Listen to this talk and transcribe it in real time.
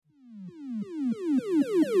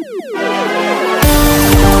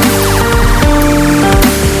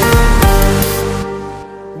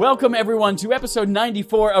Welcome, everyone, to episode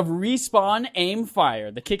 94 of Respawn Aim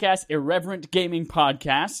Fire, the kick-ass irreverent gaming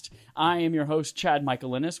podcast. I am your host, Chad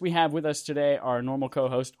Michaelinis. We have with us today our normal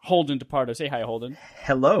co-host, Holden DePardo. Say hi, Holden.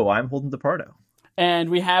 Hello, I'm Holden DePardo. And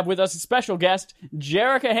we have with us a special guest,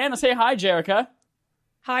 Jerica Hanna. Say hi, Jerica.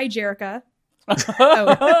 Hi, Jerica.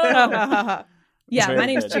 Yeah, my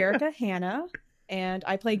name's Jerica Hanna, and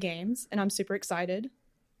I play games, and I'm super excited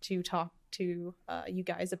to talk to you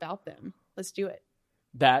guys about them. Let's do it.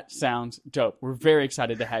 That sounds dope. We're very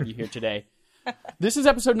excited to have you here today. This is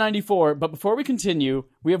episode 94, but before we continue,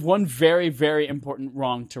 we have one very, very important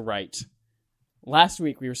wrong to right. Last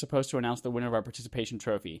week, we were supposed to announce the winner of our participation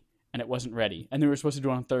trophy, and it wasn't ready. And we were supposed to do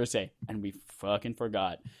it on Thursday, and we fucking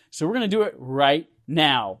forgot. So we're going to do it right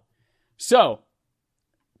now. So,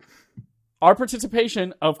 our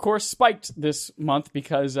participation, of course, spiked this month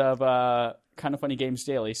because of Kind of Funny Games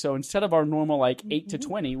Daily. So instead of our normal, 8 to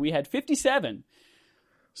 20, we had 57.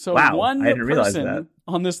 So wow, one I didn't realize person that.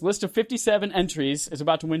 on this list of 57 entries is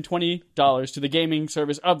about to win $20 to the gaming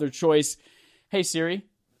service of their choice. Hey, Siri,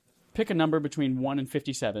 pick a number between 1 and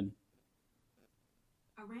 57.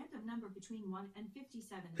 A random number between 1 and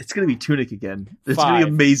 57. It's going to be Tunic again. It's 5. going to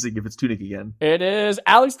be amazing if it's Tunic again. It is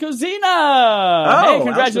Alex Kozina! Oh, hey,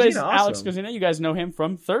 congratulations, Alex Alex Kozina. You guys know him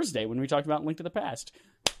from Thursday when we talked about Link to the Past.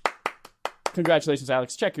 Congratulations,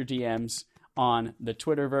 Alex. Check your DMs on the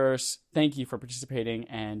Twitterverse. Thank you for participating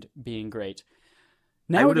and being great.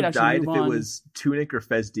 Now I we would can have actually died move if on. it was Tunic or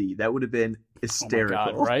Fez D. That would have been hysterical. Oh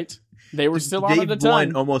my God, right? They were still on They've at the time.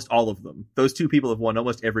 won almost all of them. Those two people have won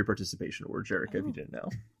almost every participation award, Jerica, if you didn't know.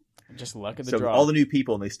 Just luck of the So draw. all the new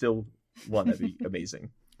people, and they still won. That'd be amazing.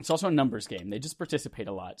 It's also a numbers game. They just participate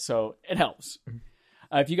a lot, so it helps.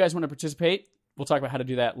 If you guys want to participate, we'll talk about how to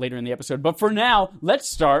do that later in the episode. But for now, let's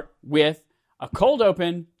start with a cold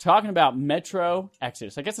open talking about Metro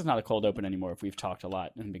Exodus. I guess it's not a cold open anymore if we've talked a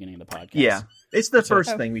lot in the beginning of the podcast. Yeah, it's the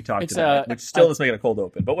first thing we talked it's about, which still doesn't make it a cold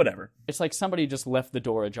open, but whatever. It's like somebody just left the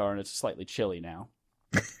door ajar and it's slightly chilly now.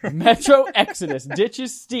 Metro Exodus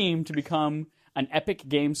ditches Steam to become an Epic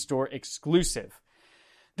Games Store exclusive.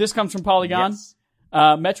 This comes from Polygon. Yes.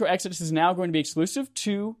 Metro Exodus is now going to be exclusive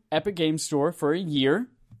to Epic Games Store for a year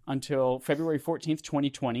until February 14th,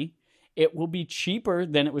 2020. It will be cheaper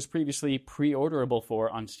than it was previously pre-orderable for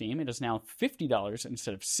on Steam. It is now $50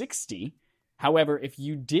 instead of $60. However, if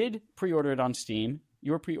you did pre-order it on Steam,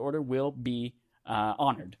 your pre-order will be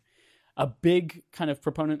honored. A big kind of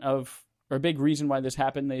proponent of, or a big reason why this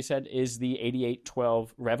happened, they said, is the 88-12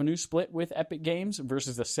 revenue split with Epic Games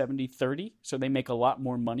versus the 70-30. So they make a lot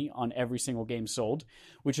more money on every single game sold,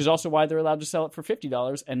 which is also why they're allowed to sell it for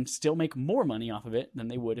 $50 and still make more money off of it than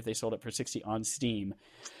they would if they sold it for $60 on Steam.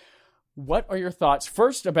 What are your thoughts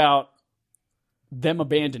first about them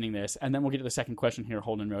abandoning this? And then we'll get to the second question here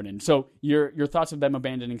Holden wrote in. So your thoughts of them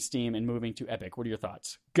abandoning Steam and moving to Epic. What are your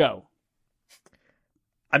thoughts? Go.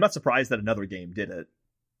 I'm not surprised that another game did it.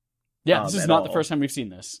 Yeah, this is not the first time we've seen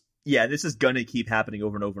this. Yeah, this is going to keep happening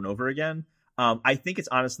over and over and over again. I think it's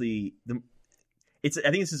honestly, I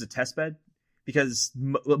think this is a test bed because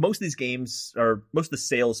most of these games, or most of the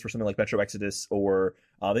sales for something like Metro Exodus or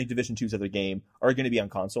I think Division 2's other game are going to be on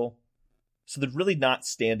console. So they're really not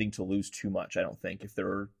standing to lose too much, I don't think, if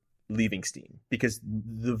they're leaving Steam. Because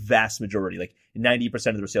the vast majority, like 90%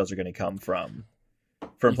 of their sales are going to come from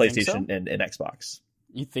PlayStation and Xbox.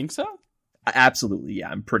 You think so? Absolutely, yeah.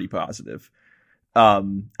 I'm pretty positive. A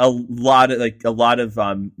lot of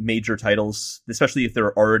major titles, especially if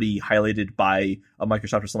they're already highlighted by a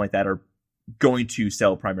Microsoft or something like that, are going to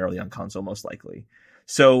sell primarily on console, most likely.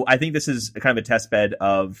 So I think this is kind of a test bed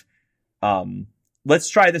of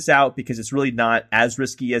let's try this out because it's really not as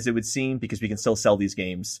risky as it would seem because we can still sell these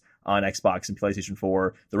games on Xbox and PlayStation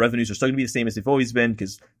 4. The revenues are still going to be the same as they've always been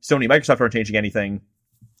because Sony and Microsoft aren't changing anything.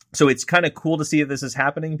 So it's kind of cool to see that this is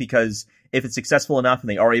happening because if it's successful enough and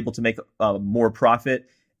they are able to make more profit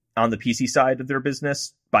on the PC side of their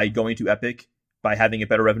business by going to Epic, by having a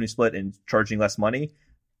better revenue split and charging less money,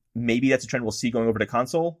 maybe that's a trend we'll see going over to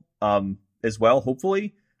console as well,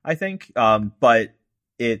 hopefully, I think. But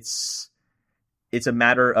it's a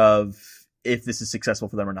matter of if this is successful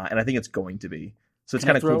for them or not. And I think it's going to be. So it's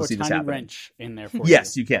kind of cool to see this happen. Wrench in there for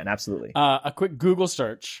yes, you can. Absolutely. A quick Google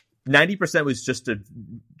search. 90% was just a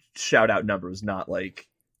shout out number, was not like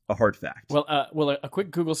a hard fact. Well, a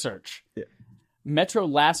quick Google search. Yeah. Metro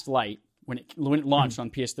Last Light, when it launched on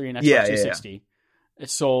PS3 and Xbox 360, it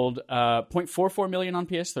sold 0.44 million on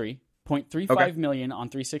PS3, 0.35 million on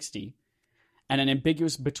 360, and an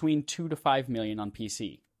ambiguous between 2 to 5 million on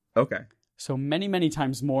PC. Okay. So many, many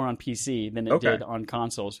times more on PC than it did on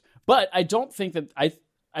consoles. But I don't think that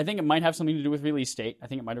I think it might have something to do with release date. I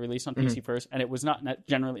think it might have released on PC first, and it was not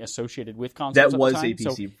generally associated with consoles. That at was the time,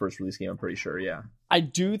 a PC first release game, I'm pretty sure, yeah. I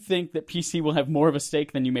do think that PC will have more of a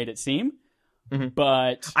stake than you made it seem,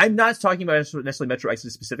 but I'm not talking about necessarily Metro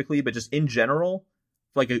Exodus specifically, but just in general,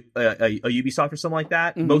 like a Ubisoft or something like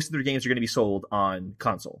that, most of their games are going to be sold on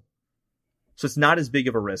console. So it's not as big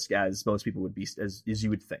of a risk as most people would be, as you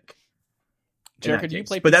would think. Jericho, do you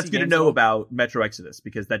play PC But that's good to games know at all? about Metro Exodus,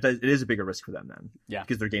 because it is a bigger risk for them then. Yeah.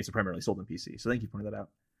 Because their games are primarily sold on PC. So thank you for pointing that out.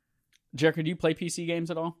 Jericho, do you play PC games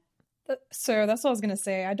at all? So that's what I was going to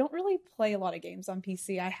say. I don't really play a lot of games on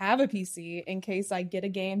PC. I have a PC in case I get a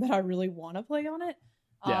game that I really want to play on it.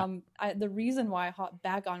 Yeah. The reason why I hopped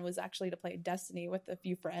back on was actually to play Destiny with a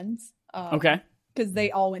few friends. Okay. Because they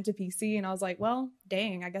all went to PC, and I was like, well,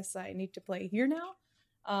 dang, I guess I need to play here now.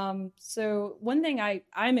 So one thing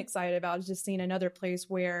I'm excited about is just seeing another place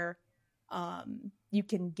where you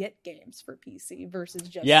can get games for PC versus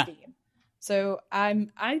just Steam. So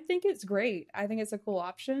I think it's great. I think it's a cool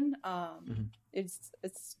option.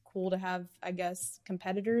 It's cool to have, I guess,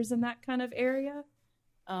 competitors in that kind of area.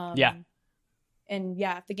 And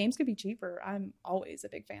if the games could be cheaper, I'm always a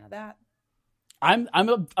big fan of that. I'm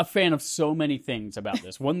a fan of so many things about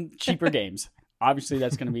this. One, cheaper games. Obviously,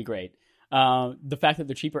 that's going to be great. The fact that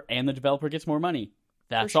they're cheaper and the developer gets more money.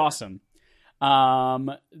 That's awesome.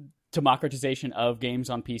 Democratization of games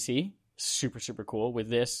on PC. Super, super cool. With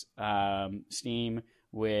this, Steam,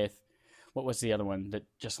 with... What was the other one that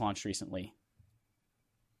just launched recently?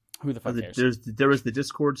 Who the fuck cares? There was the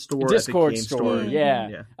Discord store. Discord Epic Game store,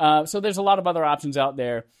 yeah. So there's a lot of other options out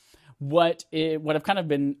there. What I've kind of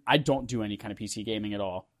been... I don't do any kind of PC gaming at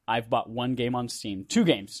all. I've bought one game on Steam. 2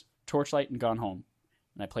 games. Torchlight and Gone Home.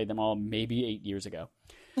 And I played them all maybe 8 years ago.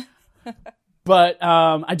 But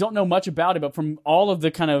I don't know much about it. But from all of the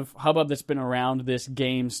kind of hubbub that's been around this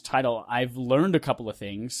game's title, I've learned a couple of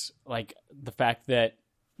things. Like the fact that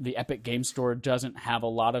the Epic Game Store doesn't have a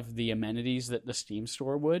lot of the amenities that the Steam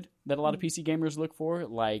Store would, that a lot of PC gamers look for,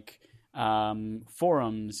 like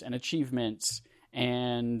forums and achievements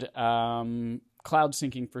and cloud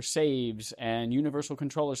syncing for saves and universal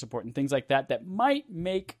controller support and things like that, that might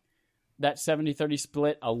make that 70-30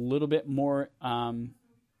 split a little bit more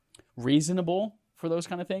reasonable for those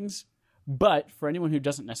kind of things. But for anyone who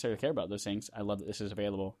doesn't necessarily care about those things, I love that this is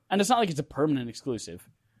available. And it's not like it's a permanent exclusive.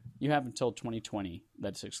 You have until 2020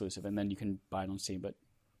 that's exclusive, and then you can buy it on Steam. But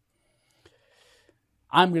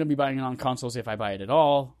I'm going to be buying it on consoles if I buy it at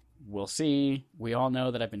all. We'll see. We all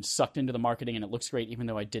know that I've been sucked into the marketing, and it looks great, even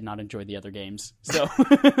though I did not enjoy the other games. So,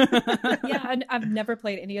 I've never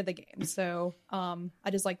played any of the games, so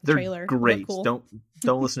I just like the They're trailer. great. Cool.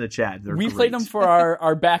 Don't listen to Chad. We played them for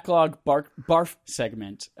our backlog barf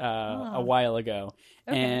segment a while ago,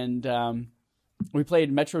 and we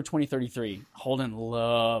played Metro 2033. Holden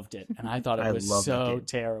loved it, and I thought it was so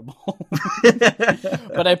terrible.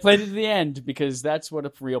 But I played it to the end because that's what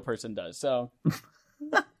a real person does. So.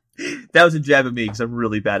 That was a jab at me because I'm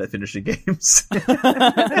really bad at finishing games.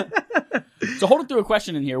 So Holden threw a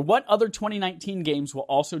question in here. What other 2019 games will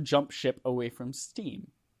also jump ship away from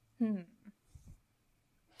Steam?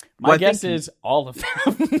 My guess is all of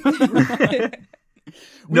them.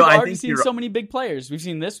 We've already seen so many big players. We've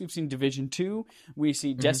seen this. We've seen Division 2. We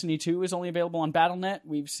see Destiny 2 is only available on Battle.net.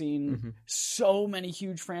 We've seen so many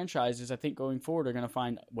huge franchises. I think going forward are going to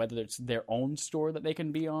find whether it's their own store that they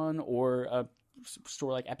can be on or a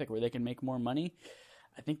store like Epic where they can make more money.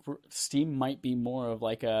 I think Steam might be more of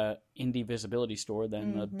like a indie visibility store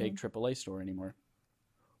than a big AAA store anymore.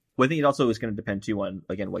 Well, I think it also is going to depend too on,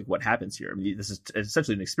 again, like what happens here. I mean, this is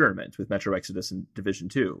essentially an experiment with Metro Exodus and Division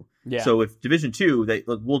 2. Yeah. So if Division 2,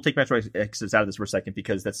 we'll take Metro Exodus out of this for a second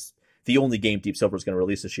because that's the only game Deep Silver is going to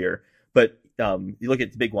release this year. But you look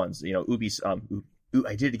at the big ones, Ubisoft.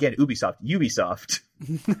 I did it again. Ubisoft.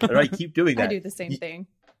 All right, keep doing that. I do the same thing.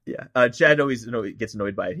 Yeah. Chad always gets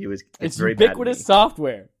annoyed by it. It's very ubiquitous bad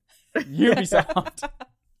software. Ubisoft.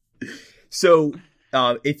 So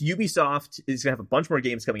if Ubisoft is going to have a bunch more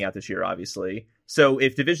games coming out this year, obviously. So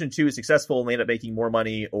if Division 2 is successful and they end up making more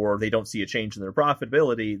money or they don't see a change in their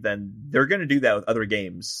profitability, then they're going to do that with other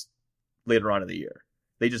games later on in the year.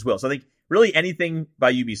 They just will. So I think really anything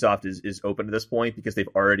by Ubisoft is open at this point because they've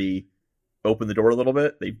already opened the door a little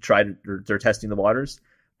bit. They've tried, they're testing the waters.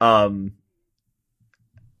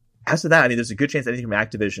 As to that, I mean, there's a good chance anything from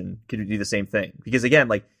Activision could do the same thing. Because again,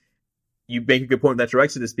 like, you make a good point with Metro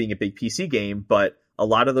Exodus being a big PC game, but a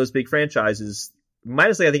lot of those big franchises,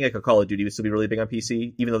 minus I think like a Call of Duty would still be really big on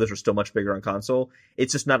PC, even though those are still much bigger on console.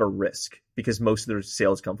 It's just not a risk because most of their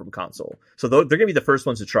sales come from console. So they're going to be the first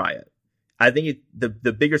ones to try it. I think the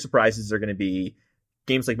bigger surprises are going to be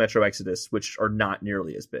games like Metro Exodus, which are not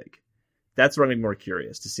nearly as big. That's where I'm more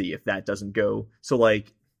curious to see if that doesn't go. So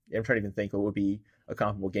like, I'm trying to even think what would be a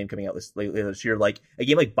comparable game coming out later this year. Like a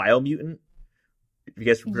game like Biomutant. If you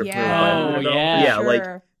guys remember Biomutant, yeah, sure.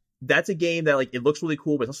 like that's a game that like it looks really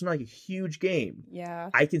cool, but it's also not like a huge game. Yeah,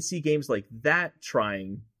 I can see games like that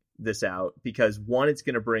trying this out because one, it's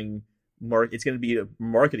going to bring it's going to be a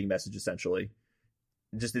marketing message essentially.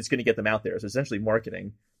 Just it's going to get them out there. So essentially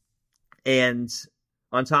marketing, and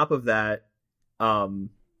on top of that,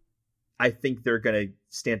 I think they're going to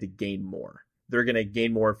stand to gain more. They're going to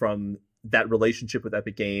gain more from that relationship with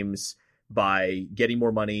Epic Games by getting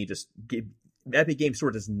more money. Epic Games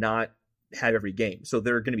Store does not have every game, so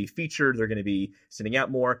they're going to be featured. They're going to be sending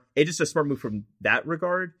out more. It's just a smart move from that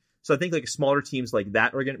regard. So I think like smaller teams like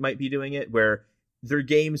that might be doing it, where their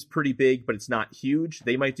game's pretty big, but it's not huge.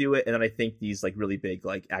 They might do it, and then I think these like really big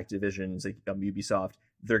like Activisions, like Ubisoft,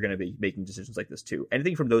 they're going to be making decisions like this too.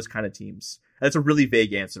 Anything from those kind of teams. That's a really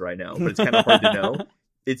vague answer I know, but it's kind of hard to know.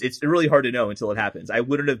 It's really hard to know until it happens. I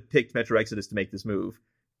wouldn't have picked Metro Exodus to make this move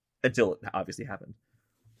until it obviously happened.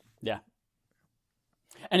 Yeah.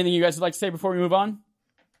 Anything you guys would like to say before we move on?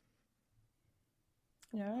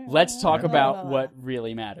 Yeah. Let's talk about what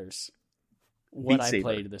really matters. What Beat I Saber.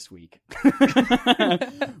 played this week.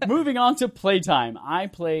 Moving on to playtime. I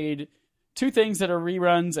played 2 things that are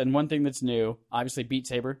reruns and 1 thing that's new. Obviously, Beat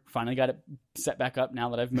Saber. Finally got it set back up now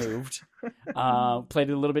that I've moved. Played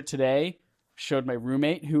it a little bit today. Showed my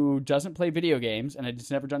roommate who doesn't play video games and had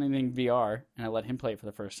never done anything VR, and I let him play it for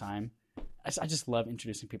the first time. I just love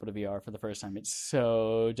introducing people to VR for the first time. It's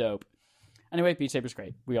so dope. Anyway, Beat Saber's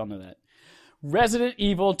great. We all know that. Resident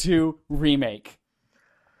Evil 2 Remake.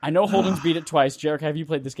 I know Holden's beat it twice. Jarek, have you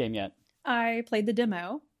played this game yet? I played the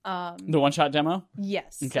demo. The one-shot demo?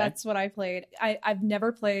 Yes, Okay. that's what I played. I've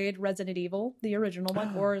never played Resident Evil, the original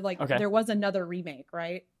one, or like Okay. there was another remake,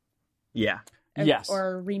 right? Yeah. Yes.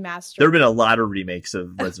 Or remastered. There have been a lot of remakes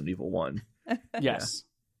of Resident Evil 1. Yes.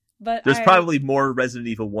 But There's probably more Resident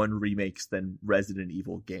Evil 1 remakes than Resident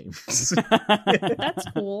Evil games. that's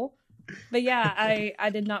cool. But yeah, I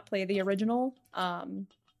did not play the original,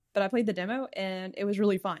 but I played the demo and it was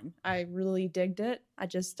really fun. I really digged it. I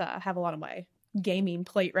just have a lot on my gaming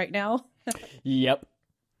plate right now. Yep.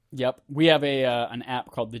 We have an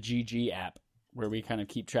app called the GG app where we kind of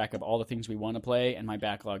keep track of all the things we want to play, and my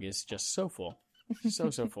backlog is just so full. So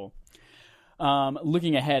full.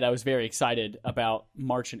 Looking ahead, I was very excited about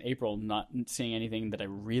March and April, not seeing anything that I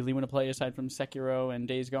really want to play aside from Sekiro and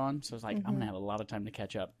Days Gone. So I was like, I'm going to have a lot of time to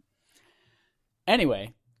catch up.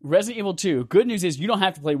 Anyway, Resident Evil 2. Good news is you don't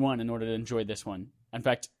have to play 1 in order to enjoy this one. In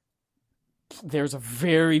fact, there's a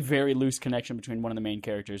very, very loose connection between one of the main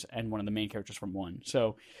characters and one of the main characters from 1.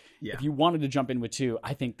 So Yeah. if you wanted to jump in with 2,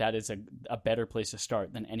 I think that is a better place to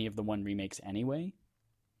start than any of the 1 remakes anyway.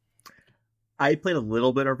 I played a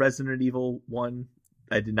little bit of Resident Evil 1.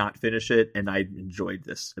 I did not finish it, and I enjoyed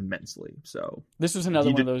this immensely. So This was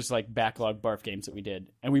another one of those like backlog barf games that we did,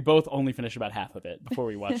 and we both only finished about half of it before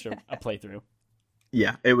we watched a playthrough.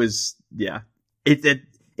 yeah, it was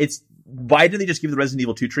it's why didn't they just give the Resident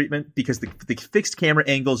Evil 2 treatment? Because the fixed camera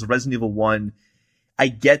angles of Resident Evil 1, I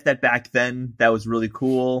get that back then that was really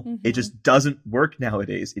cool. Mm-hmm. It just doesn't work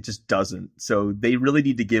nowadays. It just doesn't. So they really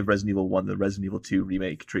need to give Resident Evil 1 the Resident Evil 2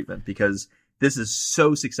 remake treatment, because this is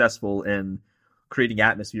so successful in creating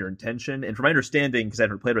atmosphere and tension. And from my understanding, because I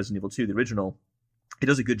never played Resident Evil 2, the original, it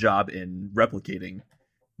does a good job in replicating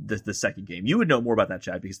the second game. You would know more about that,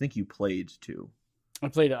 Chad, because I think you played 2. I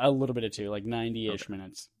played a little bit of 2, like 90-ish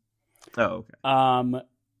minutes. Oh, okay.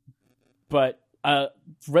 But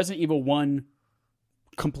Resident Evil 1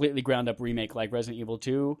 completely ground up remake like Resident Evil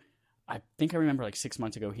 2. I think I remember like 6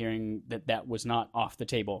 months ago hearing that was not off the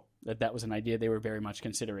table, that was an idea they were very much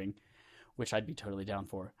considering, which I'd be totally down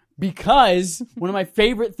for. Because one of my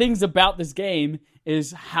favorite things about this game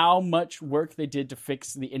is how much work they did to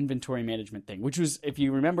fix the inventory management thing, which was, if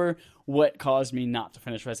you remember, what caused me not to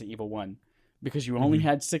finish Resident Evil 1. Because you only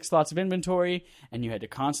had 6 slots of inventory, and you had to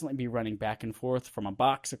constantly be running back and forth from a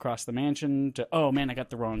box across the mansion to, oh man, I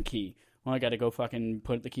got the wrong key. Well, I got to go fucking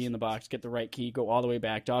put the key in the box, get the right key, go all the way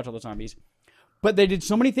back, dodge all the zombies. But they did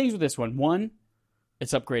so many things with this one. One,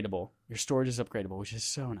 it's upgradable. Your storage is upgradable, which is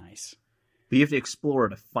so nice. But you have to explore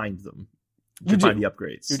to find them. You To find do. the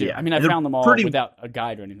upgrades. You do. Yeah. I mean, I They're found them all pretty, without a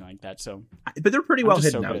guide or anything like that. So, but they're pretty I'm well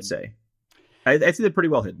just hidden, so I would good. say. I'd say they're pretty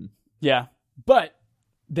well hidden. yeah. But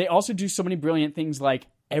they also do so many brilliant things, like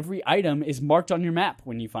every item is marked on your map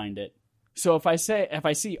when you find it. So if I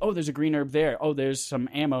see, oh, there's a green herb there. Oh, there's some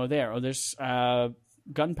ammo there. Oh, there's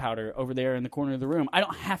gunpowder over there in the corner of the room. I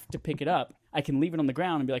don't have to pick it up. I can leave it on the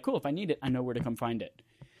ground and be like, cool, if I need it, I know where to come find it.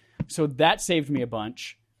 So that saved me a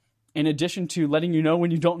bunch. In addition to letting you know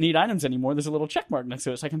when you don't need items anymore, there's a little check mark next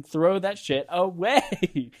to it, so I can throw that shit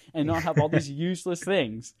away and not have all these useless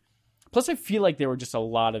things. Plus, I feel like there were just a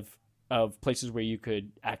lot of places where you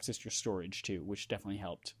could access your storage too, which definitely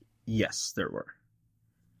helped. Yes, there were.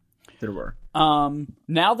 There were.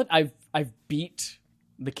 Now that I've beat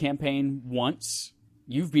the campaign once,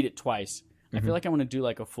 you've beat it twice. I feel like I want to do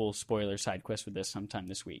like a full spoiler side quest with this sometime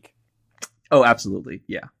this week. Oh, absolutely.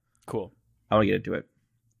 Yeah. Cool. I want to get into it.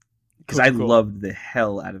 Because Cool, I cool. loved the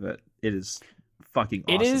hell out of it. It is fucking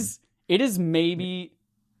awesome. It is maybe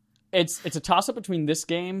it's a toss up between this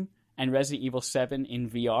game and Resident Evil 7 in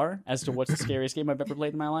VR as to what's the scariest game I've ever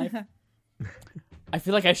played in my life. I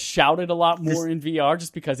feel like I shouted a lot more in VR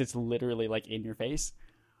just because it's literally like in your face.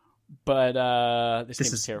 But this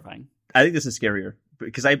game is terrifying. I think this is scarier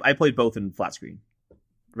because I played both in flat screen,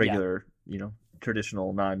 regular,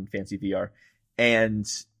 traditional, non-fancy VR. And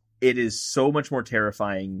it is so much more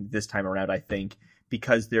terrifying this time around, I think,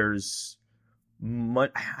 because there's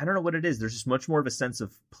much, I don't know what it is. There's just much more of a sense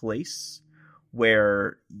of place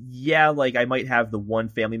where, like I might have the one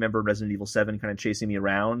family member in Resident Evil 7 kind of chasing me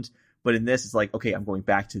around. But in this, it's like, okay, I'm going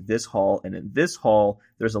back to this hall. And in this hall,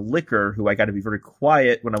 there's a licker who I got to be very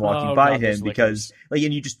quiet when I'm walking by him because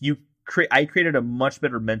I created a much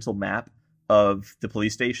better mental map of the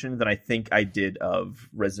police station than I think I did of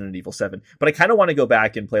Resident Evil 7. But I kind of want to go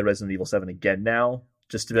back and play Resident Evil 7 again now,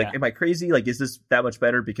 just to be like, am I crazy? Like, is this that much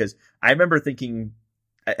better? Because I remember thinking,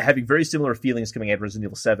 having very similar feelings coming out of Resident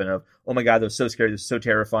Evil 7 of, oh my God, that was so scary, that was so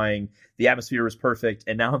terrifying, the atmosphere was perfect,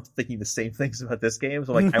 and now I'm thinking the same things about this game,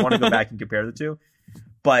 so like I want to go back and compare the two.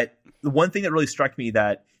 But the one thing that really struck me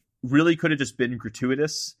that really could have just been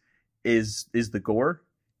gratuitous is the gore.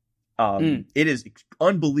 It is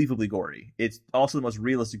unbelievably gory. It's also the most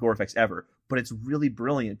realistic gore effects ever, but it's really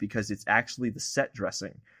brilliant because it's actually the set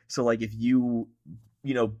dressing. So like if you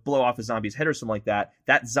blow off a zombie's head or something like that,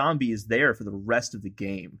 that zombie is there for the rest of the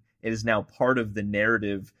game. It is now part of the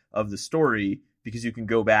narrative of the story because you can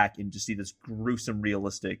go back and just see this gruesome,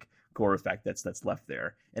 realistic gore effect that's left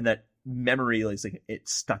there. And that memory is like,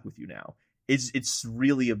 it's stuck with you now. It's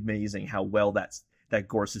really amazing how well that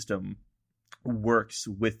gore system works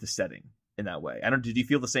with the setting in that way. Did you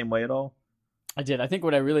feel the same way at all? I did. I think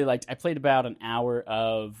what I really liked, I played about an hour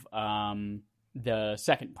of the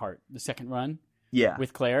second run. Yeah.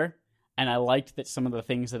 With Claire, and I liked that some of the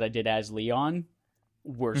things that I did as Leon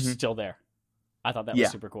were still there. I thought that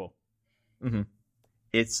was super cool. Mm-hmm.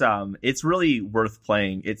 It's really worth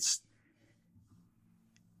playing.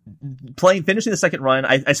 Finishing the second run.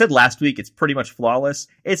 I said last week it's pretty much flawless.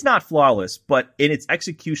 It's not flawless, but in its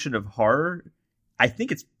execution of horror, I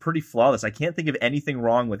think it's pretty flawless. I can't think of anything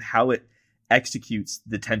wrong with how it executes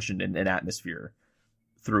the tension and atmosphere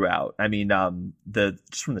throughout. I mean,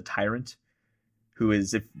 just from the Tyrant. Who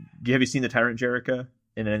is, have you seen the Tyrant, Jerica,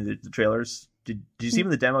 in any of the trailers? Did you see him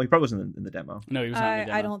in the demo? He probably wasn't in the demo. No, he was not in the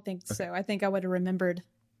demo. I don't think so. I think I would have remembered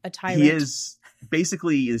a Tyrant. He is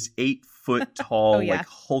basically this 8-foot tall, like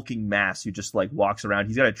hulking mass who just like walks around.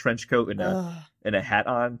 He's got a trench coat and a hat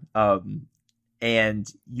on. And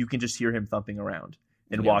you can just hear him thumping around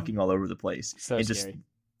and walking all over the place. So and scary.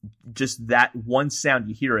 just that one sound,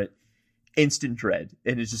 you hear it, instant dread.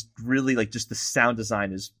 And it's just really like just the sound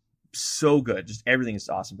design is so good. Just everything is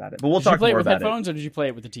awesome about it. But we'll talk more about it. Did you play it with headphones or did you play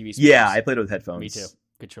it with the TV speakers? Yeah, I played it with headphones. Me too.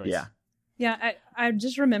 Good choice. Yeah, I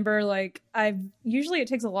just remember like usually it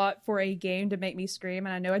takes a lot for a game to make me scream,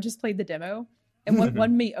 and I know I just played the demo. And what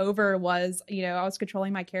won me over was, I was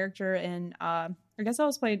controlling my character and I guess I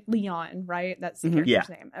was playing Leon, right? That's the character's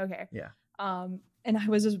name. Okay. Yeah. And I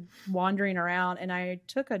was just wandering around and I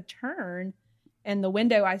took a turn, and the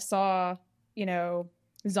window I saw,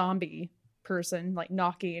 zombie person like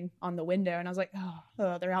knocking on the window, and I was like,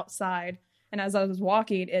 oh, they're outside. And as I was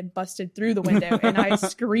walking, it busted through the window and I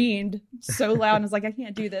screamed so loud and I was like, I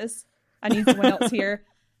can't do this, I need someone else here.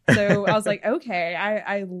 So I was like, okay,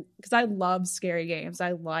 because I love scary games.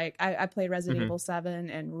 I played Resident Evil 7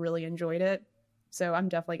 and really enjoyed it, so I'm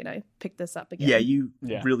definitely gonna pick this up again. Yeah, you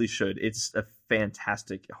really should. It's a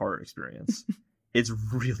fantastic horror experience. It's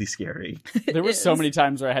really scary. There were so many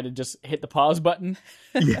times where I had to just hit the pause button,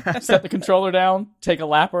 Yeah. set the controller down, take a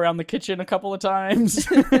lap around the kitchen a couple of times.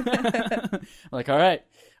 I'm like, all right,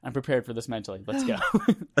 I'm prepared for this mentally. Let's go.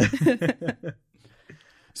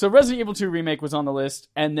 So Resident Evil 2 Remake was on the list,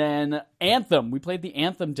 and then Anthem. We played the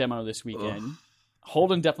Anthem demo this weekend. Ugh.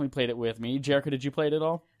 Holden definitely played it with me. Jerica, did you play it at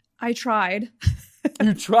all? I tried.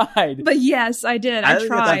 You tried? But yes, I did. I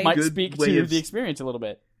tried. That might speak to the experience a little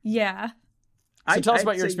bit. Yeah. So tell us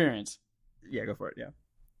about your experience. Yeah, go for it. Yeah.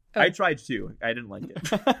 I tried too. I didn't like it.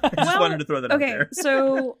 I just wanted to throw that out there.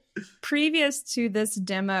 So previous to this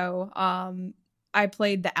demo, I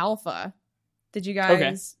played the alpha. Did you guys?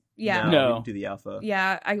 Okay. Yeah. No, No. we didn't do the alpha.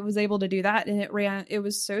 Yeah, I was able to do that, and it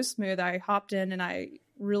was so smooth. I hopped in and I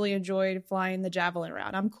really enjoyed flying the javelin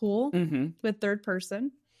around. I'm cool Mm-hmm. with third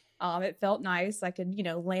person. It felt nice. I could,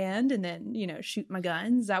 land and then, shoot my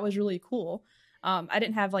guns. That was really cool. I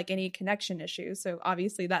didn't have like any connection issues. So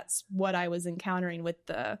obviously that's what I was encountering with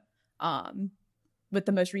the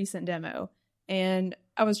most recent demo. And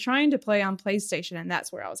I was trying to play on PlayStation, and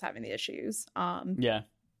that's where I was having the issues. Yeah.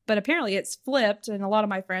 But apparently it's flipped, and a lot of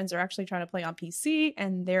my friends are actually trying to play on PC,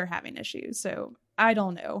 and they're having issues. So I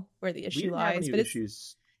don't know where the We issue didn't have lies. any But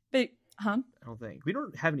issues. I don't think we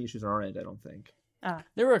don't have any issues on our end. I don't think.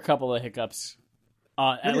 There were a couple of hiccups,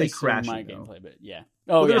 at Really least in crashing, my though. gameplay, but yeah.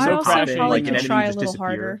 Well, Oh, there yeah. was I no also crashing, probably like an could enemy try would a just little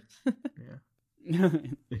harder. Yeah.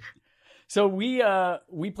 So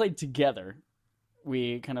we played together.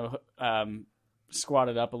 We kind of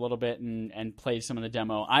squatted up a little bit and played some of the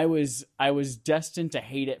demo. I was destined to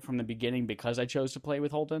hate it from the beginning because I chose to play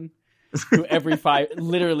with Holden, who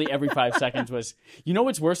literally every 5 seconds was,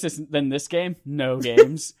 what's worse than this game? No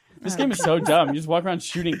games. This game is so dumb. You just walk around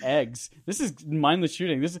shooting eggs. This is mindless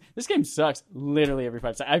shooting. This game sucks. Literally every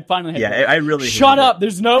 5 seconds. I finally had Yeah, I really shut hated up. it.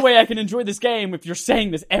 There's no way I can enjoy this game if you're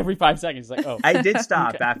saying this every 5 seconds. It's like, oh, I did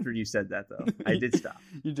stop Okay. after you said that, though. I did stop.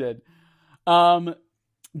 you did. But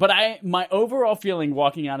my overall feeling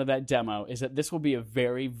walking out of that demo is that this will be a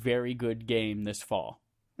very, very good game this fall.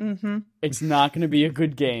 Mm-hmm. It's not going to be a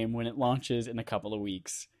good game when it launches in a couple of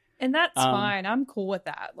weeks. And that's fine. I'm cool with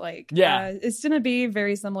that. Yeah. It's going to be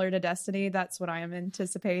very similar to Destiny. That's what I am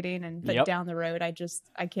anticipating. But Yep. down the road,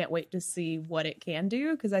 I can't wait to see what it can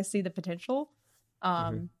do because I see the potential.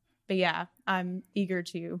 But yeah, I'm eager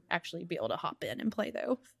to actually be able to hop in and play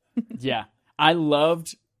though. Yeah. I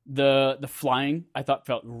loved the flying. I thought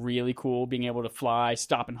felt really cool, being able to fly,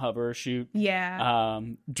 stop and hover, shoot. Yeah.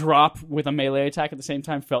 Drop with a melee attack at the same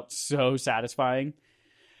time felt so satisfying.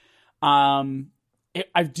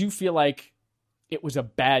 I do feel like it was a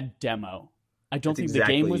bad demo. I don't That's think the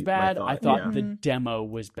game was exactly my bad. thought, I thought yeah. the demo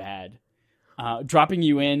was bad. Dropping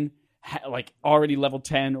you in, already level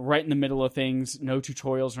 10, right in the middle of things, no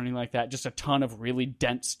tutorials or anything like that. Just a ton of really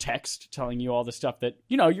dense text telling you all the stuff that,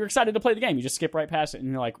 you're excited to play the game. You just skip right past it and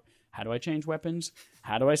you're like, how do I change weapons?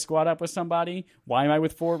 How do I squad up with somebody? Why am I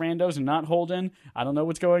with 4 randos and not Holden? I don't know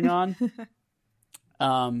what's going on.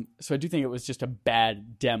 So I do think it was just a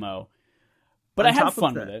bad demo. But I had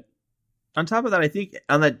fun with it. On top of that, I think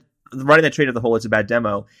on that writing that trait of the whole, it's a bad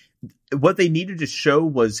demo. What they needed to show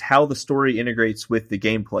was how the story integrates with the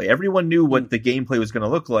gameplay. Everyone knew what the gameplay was going to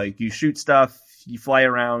look like. You shoot stuff, you fly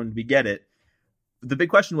around, we get it. The big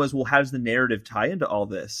question was, well, how does the narrative tie into all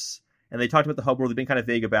this? And they talked about the hub world. They've been kind of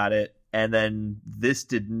vague about it. And then this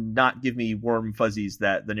did not give me warm fuzzies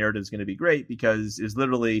that the narrative is going to be great, because it's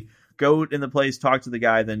literally go in the place, talk to the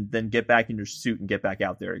guy, then get back in your suit and get back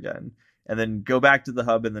out there again. And then go back to the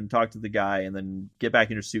hub and then talk to the guy and then get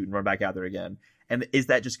back in your suit and run back out there again. And is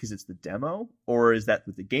that just because it's the demo, or is that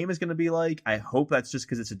what the game is going to be like? I hope that's just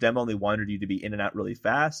because it's a demo and they wanted you to be in and out really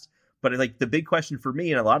fast. But like the big question for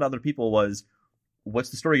me and a lot of other people was,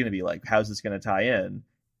 what's the story going to be like? How's this going to tie in?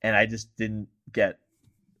 And I just didn't get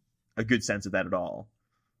a good sense of that at all.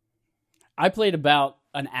 I played about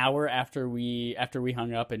an hour after we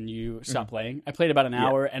hung up and you stopped playing. I played about an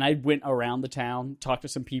hour and I went around the town, talked to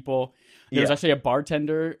some people. There was actually a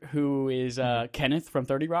bartender who is Kenneth from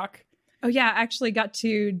 30 Rock. Oh yeah, I actually got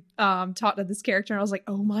to talk to this character and I was like,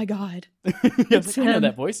 oh my god. Yes, I know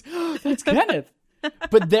that voice. That's Kenneth.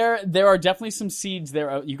 But there are definitely some seeds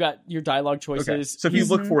there. You got your dialogue choices. Okay. So if you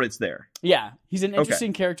look for it, it's there. Yeah. He's an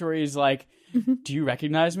interesting character where he's like, do you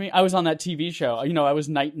recognize me? I was on that TV show. I was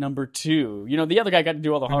night number 2. The other guy got to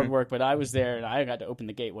do all the hard work, but I was there and I got to open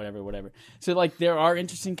the gate, whatever. So there are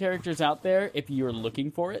interesting characters out there if you're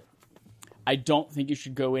looking for it. I don't think you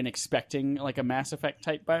should go in expecting like a Mass Effect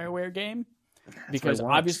type BioWare game, because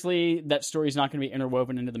obviously that story is not going to be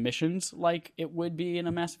interwoven into the missions like it would be in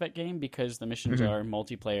a Mass Effect game, because the missions are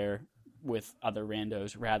multiplayer with other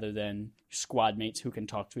randos rather than squad mates who can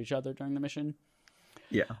talk to each other during the mission.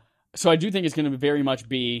 Yeah. So I do think it's going to very much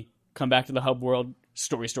be come back to the hub world,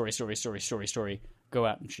 story, go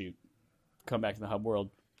out and shoot. Come back to the hub world,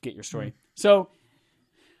 get your story. So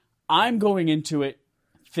I'm going into it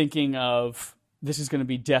thinking of this is going to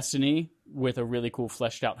be Destiny with a really cool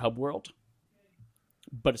fleshed out hub world,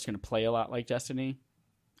 but it's going to play a lot like Destiny.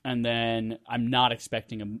 And then I'm not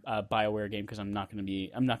expecting a BioWare game because I'm not going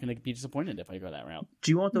to be disappointed if I go that route.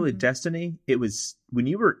 Do you want though with Destiny? It was when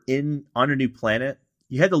you were on a new planet,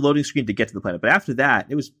 you had the loading screen to get to the planet, but after that,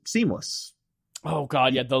 it was seamless. Oh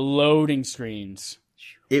god, yeah, the loading screens.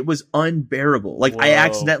 It was unbearable. Like, I Whoa.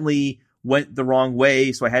 accidentally went the wrong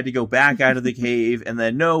way, so I had to go back out of the cave, and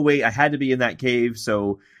then, no, wait, I had to be in that cave,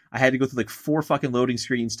 so I had to go through like 4 fucking loading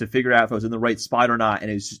screens to figure out if I was in the right spot or not,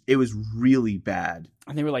 and it was really bad.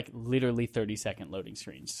 And they were like literally 30-second loading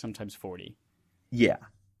screens, sometimes 40. Yeah.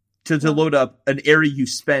 To load up an area you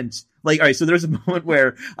spent. Like, all right, so there's a moment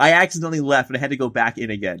where I accidentally left and I had to go back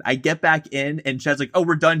in again. I get back in and Chad's like, oh,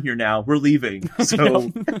 we're done here now. We're leaving.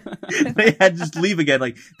 So I had to just leave again.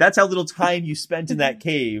 Like, that's how little time you spent in that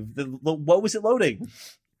cave. What was it loading?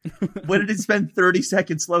 When did it spend 30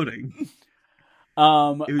 seconds loading?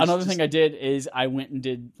 Another thing I did is I went and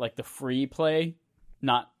did like the free play,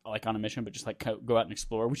 not like on a mission, but just like go out and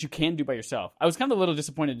explore, which you can do by yourself. I was kind of a little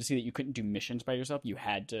disappointed to see that you couldn't do missions by yourself. You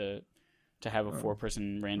had to have a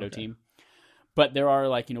 4-person rando team. But there are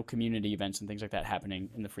like, community events and things like that happening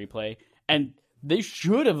in the free play. And they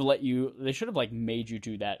should have like made you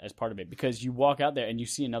do that as part of it, because you walk out there and you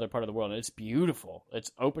see another part of the world and it's beautiful.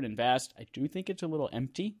 It's open and vast. I do think it's a little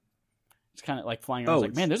empty. It's kind of like flying around.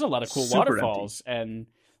 Like, man, there's a lot of cool waterfalls and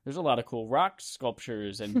there's a lot of cool rock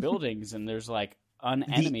sculptures and buildings, and there's like an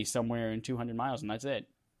enemy somewhere in 200 miles, and that's it.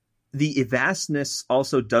 The vastness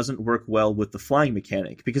also doesn't work well with the flying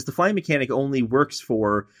mechanic, because the flying mechanic only works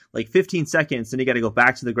for like 15 seconds, then you got to go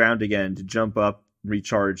back to the ground again to jump up,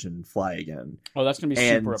 recharge, and fly again. Oh, that's going to be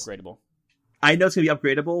super upgradable. I know it's going to be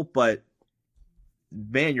upgradable, but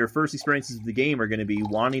man, your first experiences of the game are going to be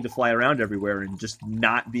wanting to fly around everywhere and just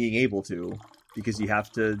not being able to, because you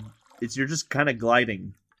have to. You're just kind of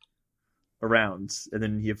gliding around, and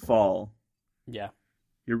then you fall. Yeah,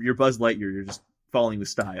 you're Buzz Lightyear. You're just falling with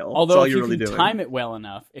style. Although if you can time it well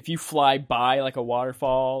enough, if you fly by like a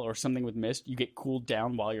waterfall or something with mist, you get cooled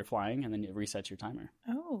down while you're flying, and then it resets your timer.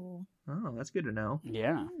 Oh, that's good to know.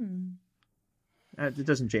 Yeah. It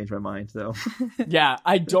doesn't change my mind, though. Yeah,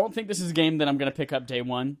 I don't think this is a game that I'm going to pick up day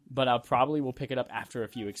one, but I probably will pick it up after a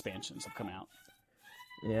few expansions have come out.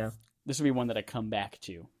 Yeah. This will be one that I come back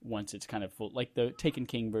to once it's kind of full. Like the Taken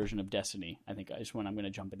King version of Destiny, I think is when I'm going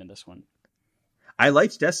to jump into this one. I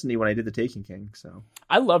liked Destiny when I did the Taken King, so.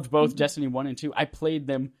 I loved both Destiny 1 and 2. I played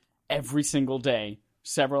them every single day,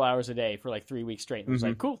 several hours a day for like 3 weeks straight. I was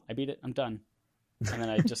like, cool, I beat it, I'm done. And then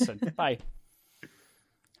I just said, bye.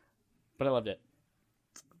 But I loved it.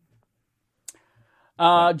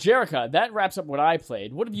 Jerica, that wraps up what I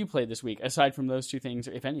played. What have you played this week, aside from those two things,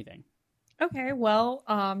 if anything? Okay, well,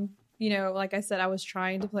 like I said, I was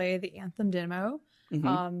trying to play the Anthem demo.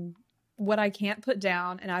 Mm-hmm. What I can't put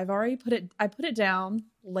down, and I put it down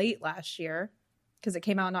late last year because it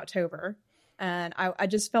came out in October, and I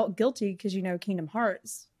just felt guilty because Kingdom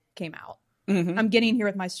Hearts came out. Mm-hmm. I'm getting here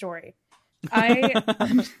with my story.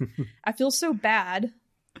 I feel so bad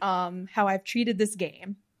how I've treated this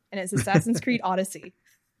game, and it's Assassin's Creed Odyssey.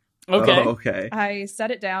 Okay. Oh, okay. I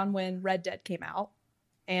set it down when Red Dead came out,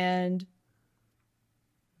 and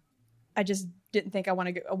I just didn't think I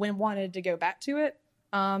wanted to go back to it.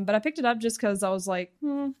 But I picked it up just because I was like,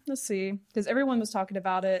 let's see, because everyone was talking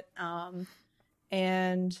about it,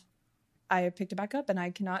 and I picked it back up, and I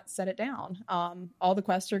cannot set it down. All the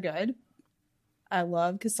quests are good. I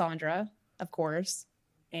love Cassandra, of course,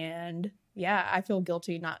 and yeah, I feel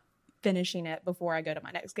guilty not finishing it before I go to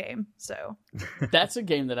my next game. So that's a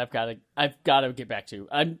game that I've got to get back to.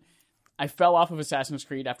 I fell off of Assassin's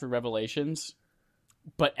Creed after Revelations,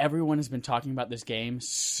 but everyone has been talking about this game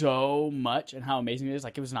so much and how amazing it is.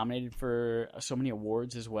 Like, it was nominated for so many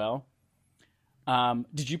awards as well.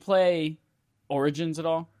 Did you play Origins at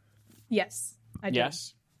all? Yes, I did.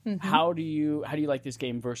 Yes. Mm-hmm. How do you like this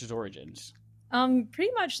game versus Origins?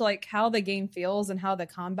 Pretty much like how the game feels and how the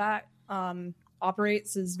combat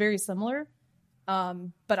operates is very similar.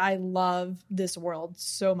 But I love this world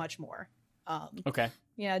so much more. Okay.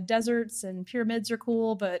 Yeah, deserts and pyramids are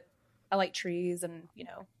cool, but I like trees and,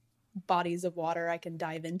 bodies of water I can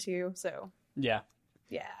dive into. So, yeah.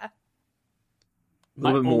 Yeah. A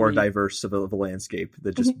little bit more diverse of a landscape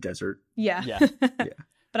than just desert. Yeah. Yeah. Yeah.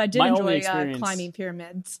 But I did enjoy climbing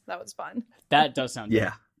pyramids. That was fun. That does sound good.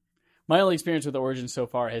 Yeah. My only experience with Origins so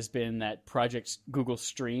far has been that Project Google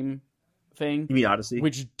Stream thing. You mean Odyssey?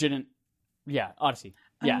 Which didn't... Yeah, Odyssey.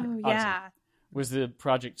 Yeah, Oh, Odyssey yeah. was the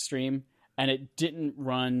Project Stream, and it didn't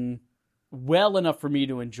run well enough for me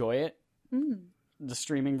to enjoy it, the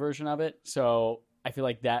streaming version of it. So I feel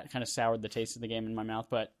like that kind of soured the taste of the game in my mouth,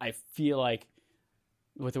 but I feel like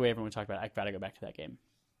with the way everyone talked about it, I've got to go back to that game.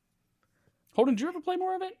 Holden, did you ever play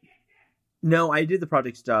more of it? No, I did the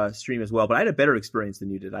Project Stream as well, but I had a better experience than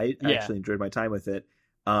you did. I actually enjoyed my time with it.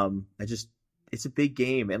 It's a big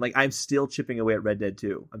game, and like I'm still chipping away at Red Dead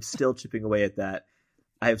 2. I'm still chipping away at that.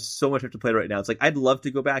 I have so much to play right now. It's like I'd love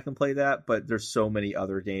to go back and play that, but there's so many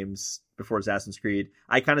other games before Assassin's Creed.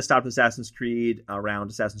 I kind of stopped Assassin's Creed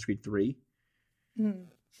around Assassin's Creed 3.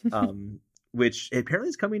 Which apparently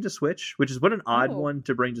is coming to Switch, which is what an odd one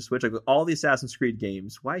to bring to Switch. Like all the Assassin's Creed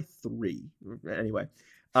games, why 3? Anyway,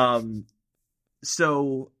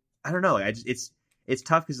 so I don't know. It's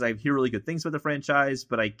tough because I hear really good things about the franchise,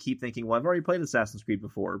 but I keep thinking, well, I've already played Assassin's Creed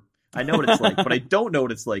before. I know what it's like, but I don't know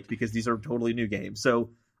what it's like because these are totally new games. So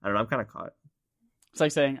I don't know. I'm kind of caught. It's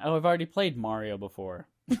like saying, "Oh, I've already played Mario before.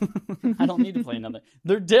 I don't need to play another."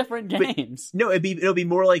 They're different games. No, it'll be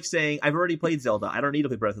more like saying, "I've already played Zelda. I don't need to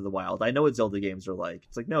play Breath of the Wild. I know what Zelda games are like."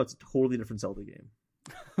 It's like, no, it's a totally different Zelda game.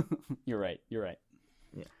 You're right.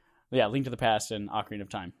 Yeah. Yeah, Link to the Past and Ocarina of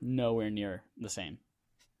Time, nowhere near the same.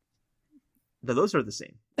 No, those are the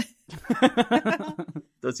same.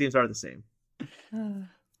 Those games are the same.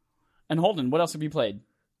 And Holden, what else have you played?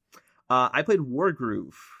 I played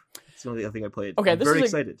Wargroove. It's the only thing I played. Okay, I'm very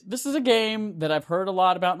excited. This is a game that I've heard a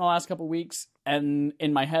lot about in the last couple of weeks, and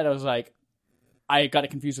in my head I was like, I got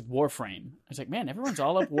it confused with Warframe. I was like, man, everyone's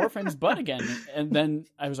all up Warframe's butt again. And then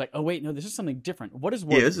I was like, oh wait, no, this is something different. What is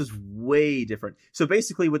Warframe? Yeah, this is way different. So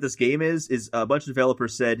basically what this game is a bunch of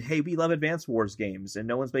developers said, hey, we love Advance Wars games, and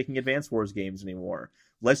no one's making Advance Wars games anymore.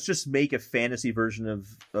 Let's just make a fantasy version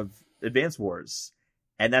of Advance Wars.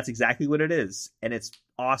 And that's exactly what it is. And it's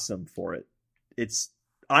awesome for it. It's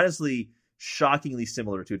honestly shockingly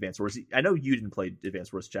similar to Advance Wars. I know you didn't play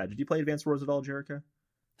Advance Wars, Chad. Did you play Advance Wars at all, Jerica?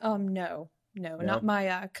 No, not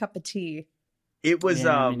my cup of tea. It was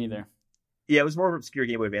me neither. Yeah, it was more of an obscure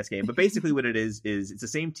Game Boy Advance game. But basically what it is it's the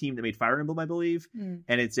same team that made Fire Emblem, I believe.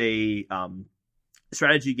 And it's a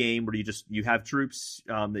strategy game where you have troops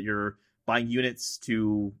that you're buying units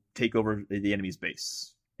to take over the enemy's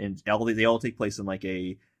base. And they all take place in like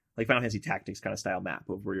Final Fantasy Tactics kind of style map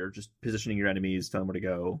where you're just positioning your enemies, telling them where to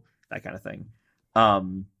go, that kind of thing.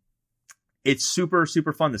 It's super,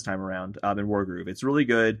 super fun this time around in Wargroove. It's really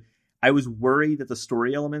good. I was worried that the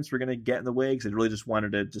story elements were going to get in the way because I really just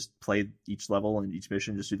wanted to just play each level and each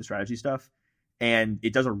mission, just do the strategy stuff. And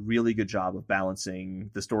it does a really good job of balancing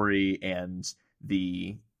the story and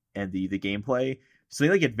the gameplay.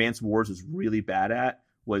 Something like Advanced Wars was really bad at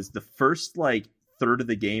was the first third of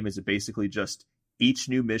the game is basically just each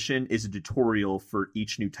new mission is a tutorial for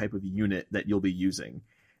each new type of unit that you'll be using.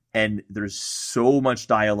 And there's so much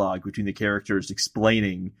dialogue between the characters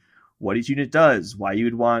explaining what each unit does, why you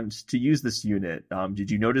would want to use this unit.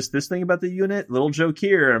 Did you notice this thing about the unit? Little joke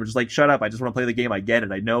here. And I'm just like, shut up. I just want to play the game. I get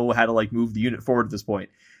it. I know how to move the unit forward at this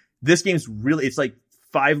point. This game's really, it's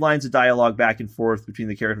 5 lines of dialogue back and forth between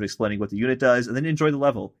the characters explaining what the unit does, and then enjoy the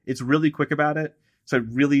level. It's really quick about it. So I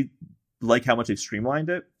really like how much they've streamlined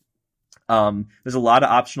it. There's a lot of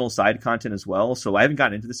optional side content as well. So I haven't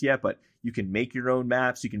gotten into this yet, but you can make your own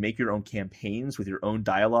maps. You can make your own campaigns with your own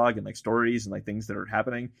dialogue and stories and things that are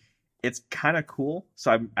happening. It's kind of cool.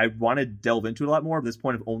 So I want to delve into it a lot more. At this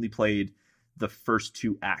point, I've only played the first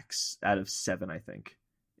 2 acts out of 7, I think,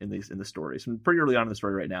 in the story. So I'm pretty early on in the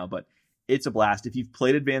story right now, but it's a blast. If you've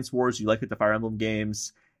played Advance Wars, you like the Fire Emblem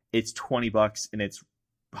games, it's $20 and it's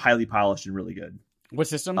highly polished and really good. What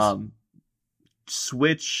systems?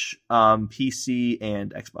 Switch, PC,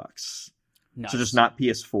 and Xbox. Nice. So just not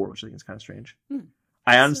PS4, which I think is kind of strange.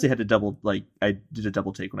 I honestly had to I did a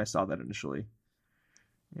double take when I saw that initially.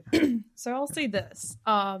 Yeah. So I'll say this.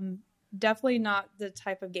 Definitely not the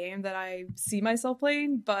type of game that I see myself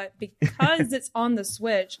playing, but because it's on the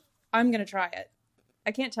Switch, I'm going to try it.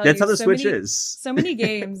 I can't tell you. That's how the Switch is. So many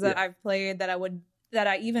games that I've played that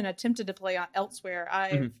I even attempted to play on elsewhere.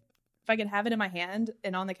 If I can have it in my hand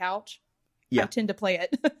and on the couch, I tend to play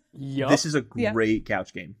it. Yep. This is a great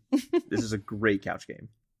couch game. This is a great couch game.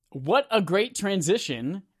 What a great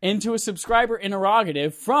transition into a subscriber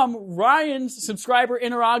interrogative from Ryan's Subscriber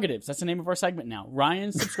Interrogatives. That's the name of our segment now.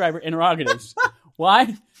 Ryan's Subscriber Interrogatives.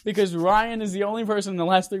 Why? Because Ryan is the only person in the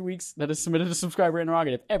last 3 weeks that has submitted a subscriber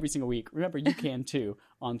interrogative every single week. Remember, you can too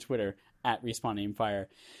on Twitter at RespawnAimFire.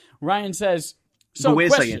 Ryan says, but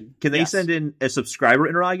wait a second. Can they send in a subscriber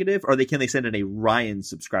interrogative, or can they send in a Ryan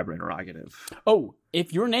subscriber interrogative? Oh,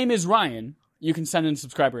 if your name is Ryan, you can send in a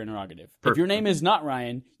subscriber interrogative. Perfect. If your name is not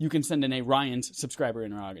Ryan, you can send in a Ryan's subscriber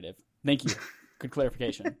interrogative. Thank you. Good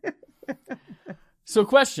clarification. So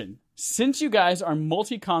question. Since you guys are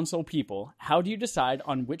multi-console people, how do you decide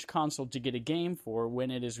on which console to get a game for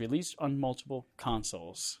when it is released on multiple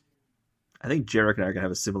consoles? I think Jarek and I are going to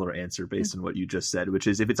have a similar answer based on what you just said, which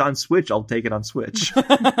is if it's on Switch, I'll take it on Switch. So,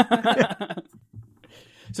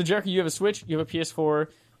 Jarek, you have a Switch, you have a PS4,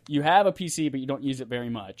 you have a PC, but you don't use it very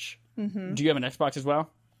much. Mm-hmm. Do you have an Xbox as well?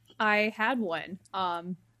 I had one.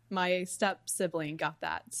 My step sibling got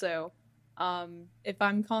that. So if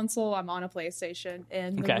I'm console, I'm on a PlayStation.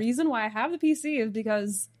 And the reason why I have the PC is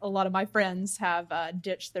because a lot of my friends have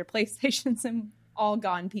ditched their PlayStations and all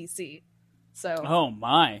gone PC. So Oh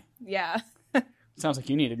my. yeah. Sounds like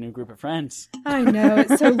you need a new group of friends. I know,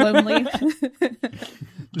 it's so lonely.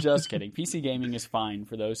 Just kidding. PC gaming is fine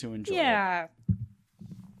for those who enjoy it. Yeah.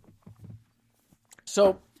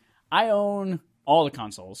 So, I own all the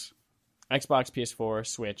consoles. Xbox, PS4,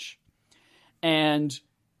 Switch. And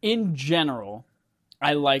in general,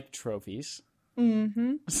 I like trophies.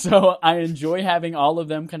 Mm-hmm. So, I enjoy having all of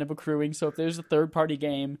them kind of accruing. So, if there's a third-party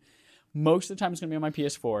game, most of the time it's going to be on my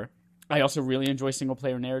PS4. I also really enjoy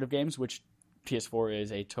single-player narrative games, which PS4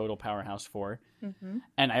 is a total powerhouse for. Mm-hmm.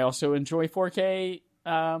 And I also enjoy 4K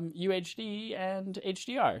UHD and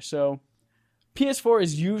HDR. So PS4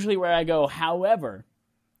 is usually where I go. However,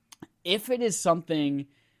 if it is something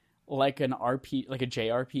like like a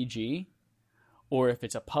JRPG, or if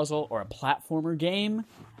it's a puzzle or a platformer game,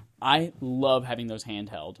 I love having those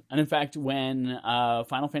handheld. And in fact, when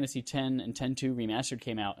Final Fantasy X and X-2 Remastered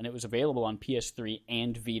came out and it was available on PS3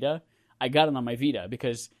 and Vita, I got it on my Vita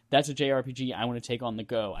because that's a JRPG I want to take on the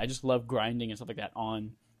go. I just love grinding and stuff like that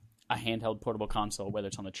on a handheld portable console, whether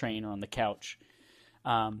it's on the train or on the couch.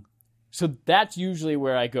 So that's usually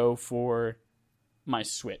where I go for my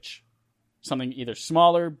Switch. Something either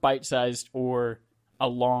smaller, bite-sized, or a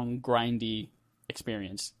long, grindy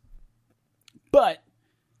experience. But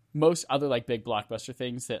most other like big blockbuster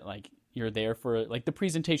things that like you're there for, like the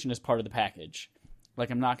presentation is part of the package.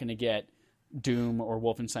 Like I'm not going to get Doom or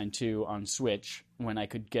Wolfenstein 2 on Switch when I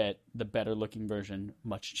could get the better looking version,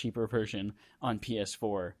 much cheaper version on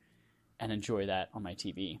PS4 and enjoy that on my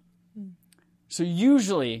TV. So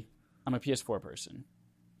usually I'm a PS4 person.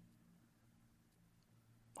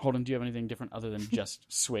 Holden, do you have anything different other than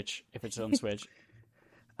just Switch if it's on Switch?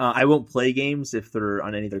 I won't play games if they're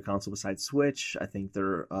on any other console besides Switch. I think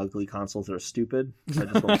they're ugly consoles that are stupid. So I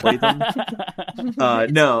just won't play them.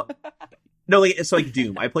 No, like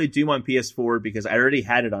Doom. I played Doom on PS4 because I already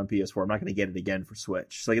had it on PS4. I'm not going to get it again for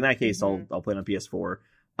Switch. So like in that case, I'll play it on PS4.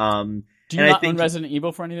 Do you not own Resident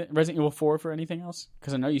Evil 4 for anything else?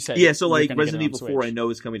 Because I know you said so like Resident Evil 4 I know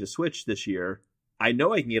is coming to Switch this year. I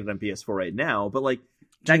know I can get it on PS4 right now, but like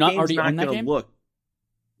that game's not going to look.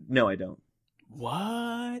 No, I don't.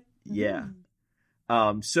 What? Yeah.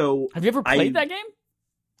 So have you ever played that game?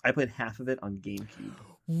 I played half of it on GameCube.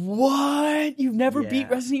 What? You've never beat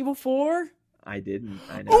Resident Evil 4? I didn't.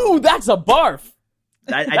 I know. Ooh, that's a barf.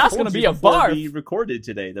 That's going to be a barf. We recorded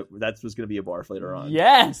today that was going to be a barf later on.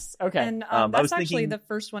 Yes. Okay. And that's actually the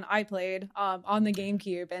first one I played on the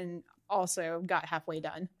GameCube and also got halfway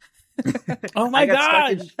done. Oh my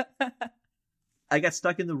gosh. I got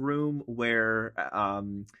stuck in the room where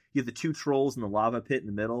you have the two trolls in the lava pit in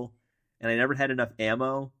the middle, and I never had enough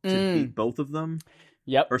ammo to beat both of them.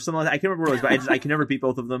 Yep. Or something like that. I can't remember what it was, but I can never beat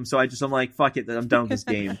both of them. So I'm like, fuck it, I'm done with this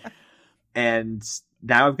game. And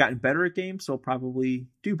now I've gotten better at games, so I'll probably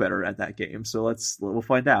do better at that game. So we'll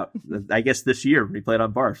find out. I guess this year when we play it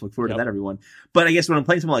on Barf. Look forward to that, everyone. But I guess when I'm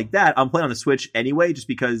playing something like that, I'm playing on the Switch anyway, just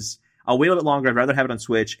because I'll wait a little bit longer. I'd rather have it on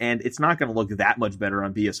Switch, and it's not going to look that much better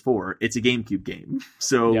on PS4. It's a GameCube game,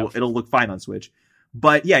 so it'll look fine on Switch.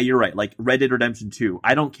 But yeah, you're right. Like Red Dead Redemption 2,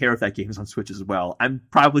 I don't care if that game is on Switch as well. I'm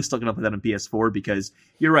probably still going to play that on PS4 because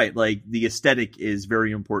you're right. Like the aesthetic is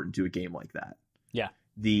very important to a game like that. Yeah.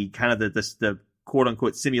 The kind of the quote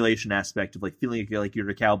unquote simulation aspect of like feeling like you're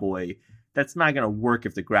a cowboy, that's not going to work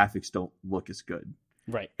if the graphics don't look as good.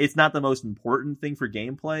 Right. It's not the most important thing for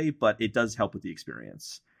gameplay, but it does help with the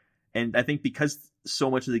experience. And I think because so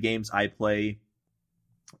much of the games I play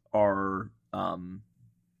are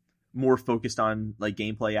more focused on like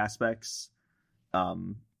gameplay aspects,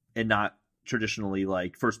 and not traditionally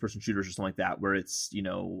like first-person shooters or something like that, where it's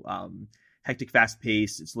hectic,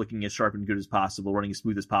 fast-paced, it's looking as sharp and good as possible, running as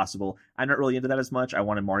smooth as possible. I'm not really into that as much. I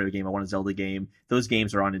want a Mario game, I want a Zelda game. Those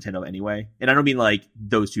games are on Nintendo anyway, and I don't mean like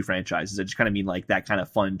those two franchises. I just kind of mean like that kind of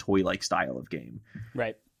fun toy-like style of game.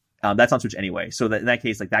 Right. That's on Switch anyway. So in that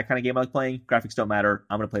case, like that kind of game I like playing, graphics don't matter.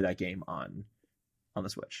 I'm going to play that game on the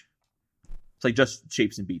Switch. It's like Just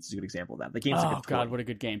Shapes and Beats is a good example of that. The game's like a toy. God, what a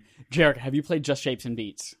good game. Jarek, have you played Just Shapes and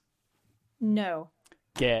Beats? No.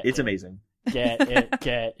 It's amazing. Get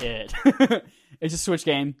it. It's a Switch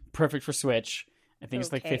game, perfect for Switch. I think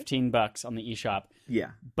it's like $15 on the eShop.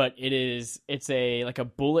 Yeah. But it's a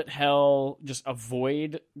bullet hell, just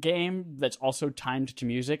avoid game that's also timed to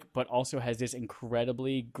music, but also has this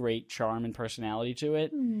incredibly great charm and personality to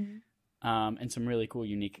it. And some really cool,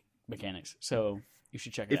 unique mechanics. So you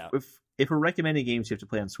should check it out. If we're recommending games you have to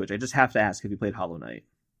play on Switch, I just have to ask, have you played Hollow Knight?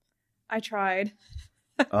 I tried.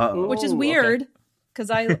 which is Ooh, weird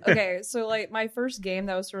because so like my first game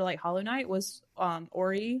that was sort of like Hollow Knight was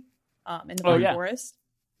Ori in the Black Forest.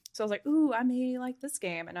 So I was like, ooh, I may like this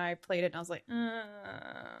game. And I played it and I was like,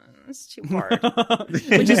 it's too hard.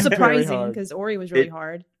 Which is surprising because Ori was really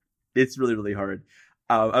hard. It's really, really hard.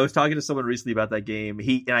 I was talking to someone recently about that game.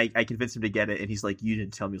 I convinced him to get it, and he's like, "You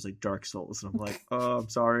didn't tell me." It was like Dark Souls, and I'm like, "Oh, I'm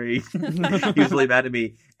sorry." He was really mad at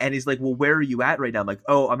me, and he's like, "Well, where are you at right now?" I'm like,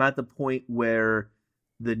 "Oh, I'm at the point where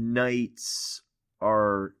the knights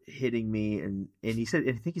are hitting me," and he said,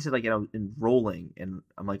 I think he said like, in rolling, and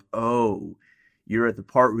I'm like, "Oh, you're at the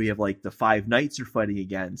part where you have like the 5 knights you're fighting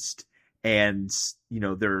against." And you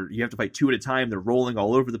have to fight 2 at a time. They're rolling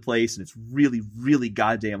all over the place, and it's really, really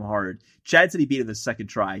goddamn hard. Chad said he beat it in the second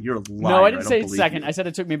try. You're a liar. No, I didn't say second. I said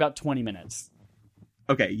it took me about 20 minutes.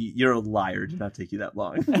 Okay, you're a liar. It did not take you that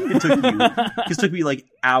long. It took me like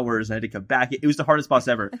hours. I had to come back. It was the hardest boss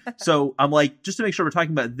ever. So I'm like, just to make sure we're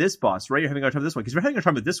talking about this boss, right? You're having a hard time with this one because we're having a hard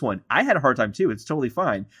time with this one. I had a hard time too. It's totally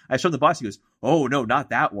fine. I showed the boss. He goes, "Oh no,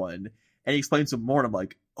 not that one." And he explained some more, and I'm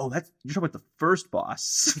like, "Oh, you're talking about the first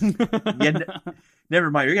boss." Yeah,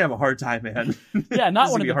 never mind. You're gonna have a hard time, man. Yeah,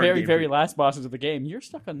 not one of the very, very last bosses of the game. You're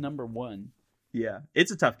stuck on number 1. Yeah,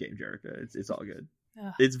 it's a tough game, Jerica. It's all good.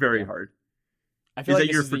 It's very hard. I feel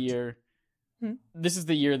like this is the year. This is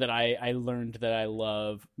the year that I learned that I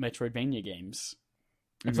love Metroidvania games.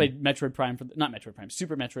 I played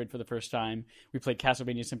Super Metroid for the first time. We played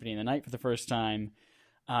Castlevania Symphony of the Night for the first time.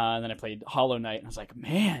 And then I played Hollow Knight, and I was like,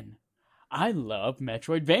 man, I love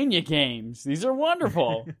Metroidvania games. These are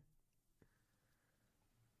wonderful.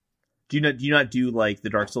 Do you not do like the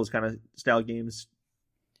Dark Souls kind of style games?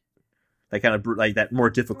 Like kind of like that more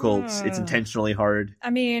difficult. It's intentionally hard. I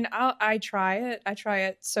mean, I try it. I try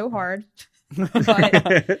it so hard,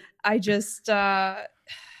 but I just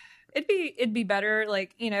it'd be better.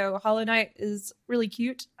 Like Hollow Knight is really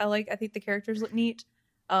cute. I think the characters look neat.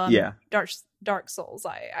 Dark Souls,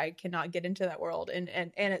 I cannot get into that world, and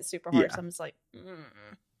it's super hard. So I'm just like,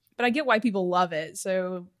 but I get why people love it.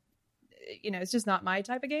 So it's just not my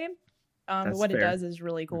type of game. But what it does is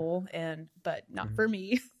really cool, but not for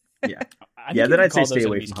me. Yeah, then I'd say stay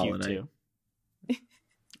away from Hollow Knight. Too.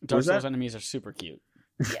 Dark Souls enemies are super cute.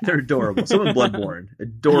 Yeah. They're adorable. Some in Bloodborne,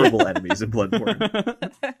 adorable enemies in Bloodborne.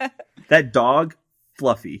 That dog,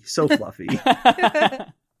 fluffy, so fluffy.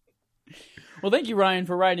 Well, thank you, Ryan,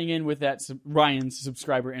 for writing in with that Ryan's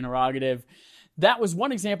subscriber interrogative. That was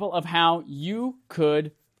one example of how you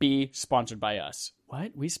could be sponsored by us.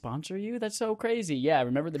 What? We sponsor you? That's so crazy. Yeah,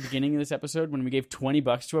 remember the beginning of this episode when we gave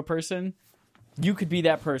 $20 to a person? You could be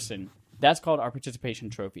that person. That's called our participation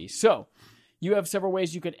trophy. So you have several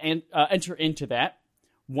ways you could enter into that.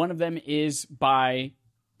 One of them is by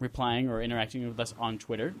replying or interacting with us on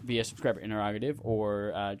Twitter via subscriber interrogative,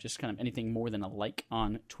 or just kind of anything more than a like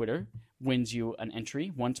on Twitter wins you an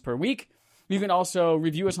entry once per week. You can also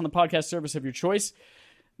review us on the podcast service of your choice.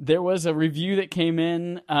 There was a review that came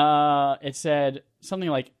in. It said something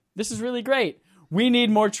like, "This is really great. We need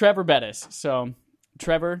more Trevor Bettis." So,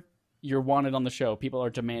 Trevor, you're wanted on the show. People are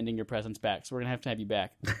demanding your presence back, so we're going to have you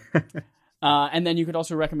back. And then you could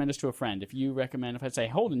also recommend us to a friend. If I say,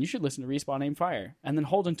 Holden, you should listen to Respawn Aim Fire. And then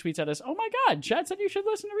Holden tweets at us, "Oh my God, Chad said you should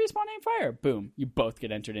listen to Respawn Aim Fire." Boom. You both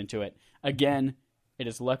get entered into it. Again, it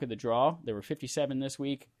is luck of the draw. There were 57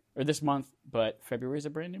 this month, but February is a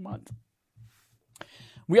brand new month.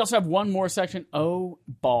 We also have one more section. Oh,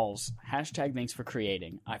 balls. Hashtag thanks for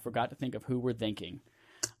creating. I forgot to think of who we're thanking.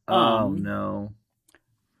 Oh, no.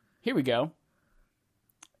 Here we go.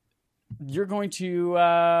 You're going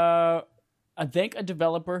to thank a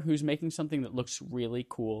developer who's making something that looks really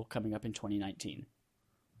cool coming up in 2019.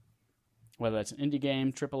 Whether that's an indie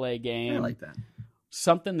game, AAA game. I like that.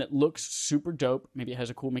 Something that looks super dope. Maybe it has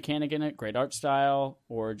a cool mechanic in it, great art style,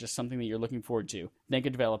 or just something that you're looking forward to. Thank a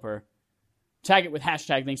developer. Tag it with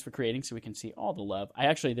hashtag thanks for creating so we can see all the love.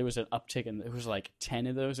 There was an uptick, and there was like 10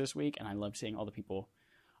 of those this week, and I loved seeing all the people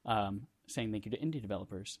saying thank you to indie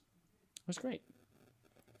developers. It was great.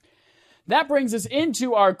 That brings us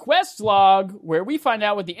into our quest log, where we find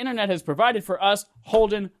out what the internet has provided for us.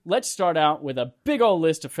 Holden, let's start out with a big ol'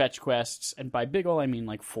 list of fetch quests, and by big ol' I mean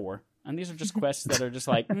like 4. And these are just quests that are just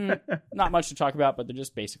like, not much to talk about, but they're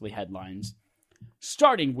just basically headlines.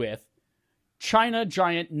 Starting with, China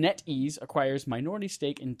giant NetEase acquires minority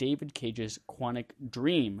stake in David Cage's Quantic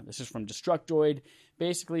Dream. This is from Destructoid,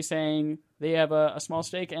 basically saying they have a small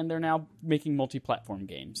stake and they're now making multi-platform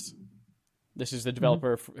games. This is the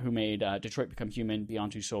developer who made Detroit Become Human,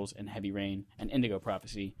 Beyond Two Souls, and Heavy Rain, and Indigo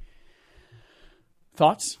Prophecy.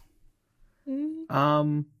 Thoughts?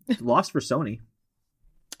 Lost for Sony.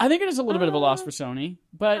 I think it is a little bit of a loss for Sony,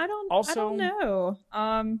 but I don't also know.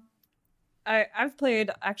 I've played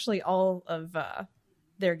actually all of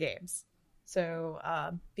their games. So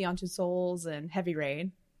Beyond Two Souls and Heavy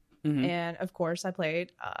Rain. Mhm. And of course I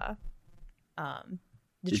played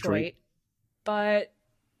Detroit. But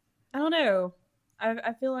I don't know.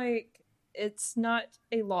 I feel like it's not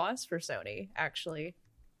a loss for Sony, actually.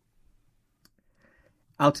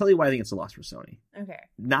 I'll tell you why I think it's a loss for Sony. Okay.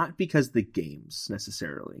 Not because the games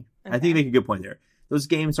necessarily. I Okay. think you make a good point there. Those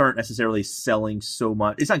games aren't necessarily selling so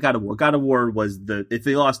much. It's not God of War. God of War was if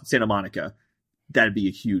they lost Santa Monica, that'd be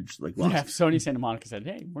a huge loss. yeah, if Sony Santa Monica said,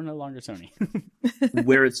 "Hey, we're no longer Sony."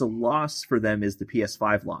 Where it's a loss for them is the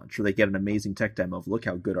PS5 launch, where they get an amazing tech demo of look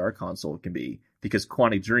how good our console can be, because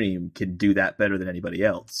Quantic Dream can do that better than anybody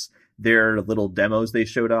else. Their little demos they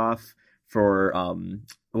showed off for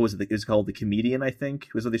what was it? It's called The Comedian, I think,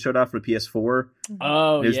 was what they showed off for PS4.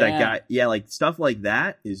 Oh, There's yeah. that guy. Yeah, like stuff like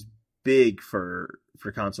that is big for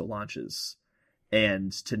console launches,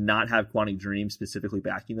 and to not have Quantic Dream specifically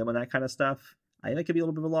backing them on that kind of stuff, I think that could be a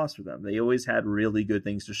little bit of a loss for them. They always had really good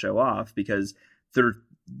things to show off because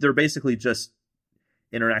they're basically just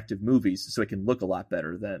interactive movies, so it can look a lot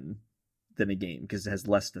better than a game because it has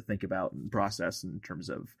less to think about and process in terms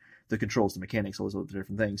of the controls, the mechanics, all those other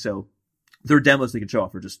different things. So their demos they can show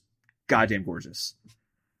off are just goddamn gorgeous.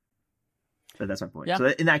 But that's my point. Yeah. So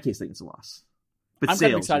in that case, I think it's a loss. But I'm kind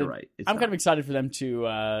of sales, excited. you're right. I'm kind of excited for them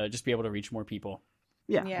to just be able to reach more people,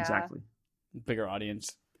 Yeah, Yeah. exactly. bigger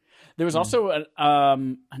audience. There was also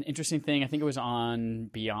an interesting thing. I think it was on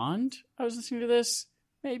Beyond. I was listening to this.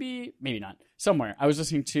 Maybe not. Somewhere. I was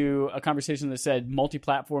listening to a conversation that said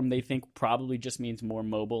multi-platform they think probably just means more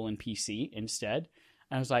mobile and PC instead.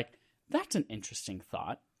 And I was like, that's an interesting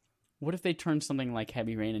thought. What if they turn something like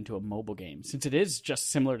Heavy Rain into a mobile game? Since it is just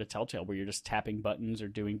similar to Telltale where you're just tapping buttons or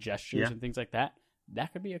doing gestures Yeah. and things like that.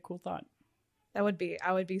 That could be a cool thought. I would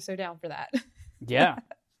be so down for that. Yeah.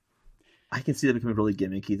 I can see that becoming really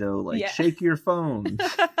gimmicky though. Like Yeah. shake your phone.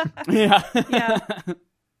 Yeah. Yeah.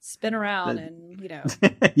 Spin around That-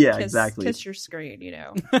 and, Yeah, kiss, exactly. kiss your screen,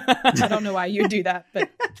 I don't know why you do that, but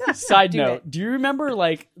Side do note, it. do you remember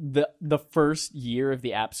like the first year of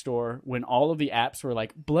the App Store when all of the apps were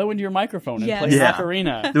like blow into your microphone and Yes. play Yeah.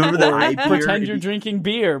 Ocarina? Remember that Or hype pretend year? you're drinking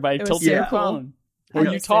beer by was tilting so your cool. phone. I Or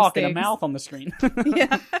miss you those talk and a things. mouth on the screen.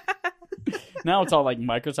 yeah. Now it's all like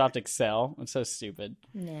Microsoft Excel. It's so stupid.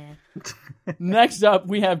 Nah. Next up,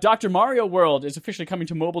 we have Dr. Mario World is officially coming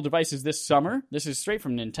to mobile devices this summer. This is straight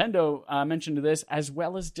from Nintendo mentioned to this, as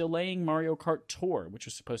well as delaying Mario Kart Tour, which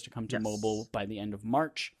was supposed to come to Yes. mobile by the end of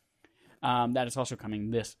March. That is also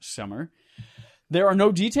coming this summer. There are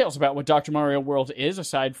no details about what Dr. Mario World is,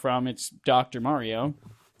 aside from it's Dr. Mario.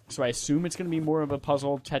 So I assume it's going to be more of a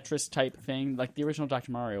puzzle Tetris type thing. Like the original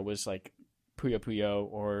Dr. Mario was like Puyo Puyo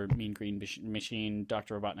or Mean Green Machine,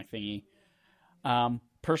 Dr. Robotnik thingy.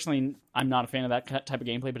 Personally, I'm not a fan of that type of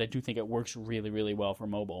gameplay, but I do think it works really, really well for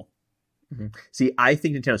mobile. See, I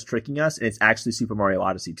think Nintendo's tricking us, and it's actually Super Mario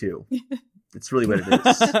Odyssey 2. It's really what it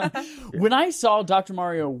is. When I saw Dr.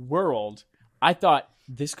 Mario World, I thought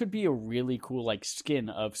this could be a really cool like skin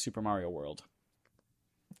of Super Mario World.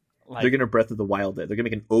 Like, They're going to Breath of the Wild it. They're going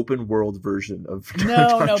to make an open world version of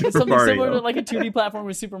no, Dr. but something Mario. similar to like a 2D platform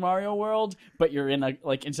with Super Mario World, but you're in a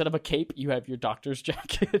like instead of a cape, you have your doctor's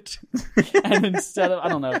jacket, and instead of I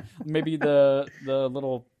don't know, maybe the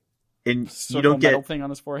little And you circle don't metal get thing on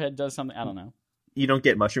his forehead does something. I don't know. you don't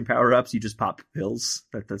get mushroom power ups. You just pop pills.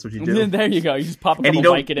 That's what you do. There you go. You just pop a And you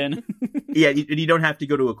couple don't- Vicodin. Yeah, and you don't have to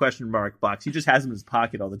go to a question mark box. He just has them in his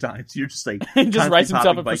pocket all the time. So you're just like He just constantly writes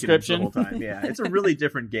himself a popping Vicodins prescription. the whole time. Yeah, it's a really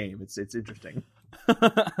different game. It's interesting.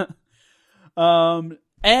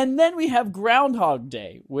 And then we have Groundhog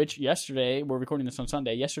Day, which yesterday, we're recording this on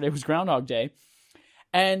Sunday, yesterday was Groundhog Day.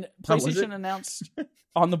 And Oh, was PlayStation it? announced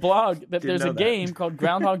on the blog that Didn't there's a know that. game called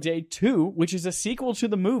Groundhog Day 2, which is a sequel to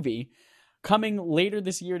the movie, coming later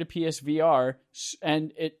this year to PSVR,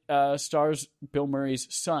 and it stars Bill Murray's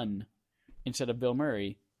son instead of Bill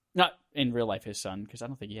Murray. Not in real life his son, because I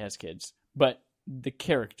don't think he has kids, but the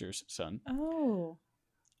character's son. Oh.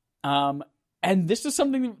 And this is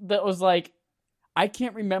something that was like, I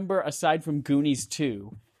can't remember, aside from Goonies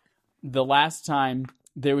 2, the last time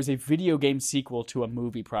there was a video game sequel to a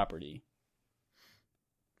movie property.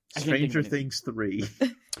 I can't think of Stranger anything. Things 3.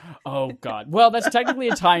 Oh, God. Well, that's technically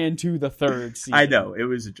a tie-in to the third season. I know it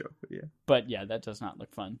was a joke. But yeah. But yeah, that does not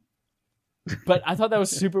look fun. But I thought that was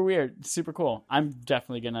super weird, super cool. I'm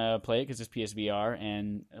definitely going to play it because it's PSVR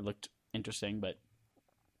and it looked interesting, but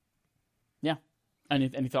yeah. Any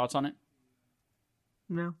thoughts on it?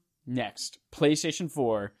 No. Next, PlayStation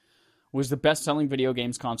 4 was the best-selling video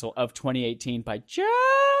games console of 2018 by just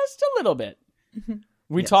just a little bit.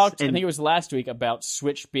 We Yes, talked, I and- think it was last week, about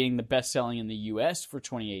Switch being the best-selling in the U.S. for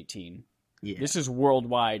 2018. Yeah. This is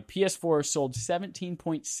worldwide. PS4 sold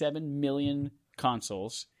 17.7 million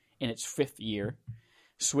consoles in its 5th year.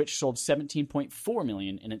 Switch sold 17.4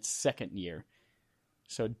 million in its 2nd year.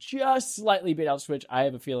 So just slightly beat out Switch. I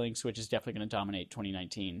have a feeling Switch is definitely going to dominate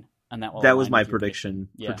 2019. And that That was align my with your prediction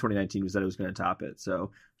Yeah. for 2019 was that it was going to top it.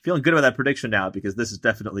 So feeling good about that prediction now because this is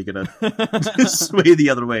definitely going to sway the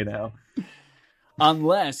other way now.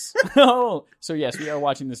 Unless, oh, so yes, we are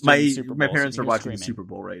watching this during My the Super Bowl. my parents so are you're watching the screaming. Super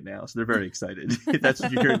Bowl right now, so they're very excited. If that's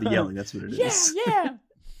what you're hearing me yelling, that's what it is. Yeah.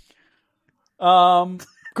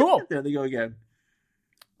 Cool. There they go again.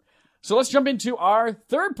 So let's jump into our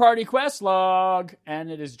third-party quest log,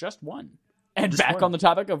 and it is just one. And Just back one. on the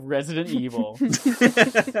topic of Resident Evil.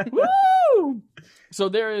 Woo! So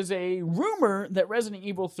there is a rumor that Resident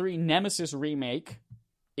Evil 3 Nemesis Remake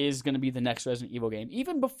is going to be the next Resident Evil game,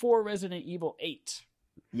 even before Resident Evil 8.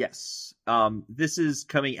 Yes. This is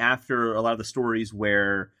coming after a lot of the stories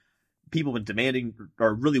where people have been demanding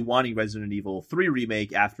or really wanting Resident Evil 3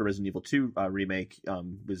 remake after Resident Evil 2 remake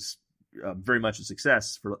was very much a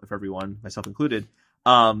success for everyone, myself included.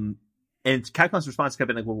 And Capcom's response kept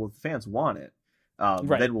being like, well, if the fans want it,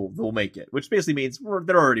 Right. then we'll make it, which basically means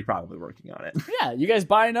they're already probably working on it. Yeah, you guys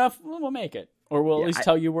buy enough, we'll make it. Or we'll at Yeah, least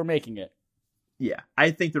tell you we're making it. Yeah, I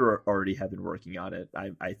think they're already have been working on it.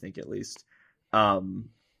 I think at least.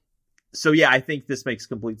 So yeah, I think this makes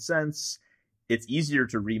complete sense. It's easier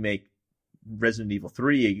to remake Resident Evil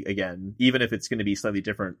 3 again, even if it's going to be slightly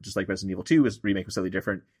different, just like Resident Evil 2 remake was slightly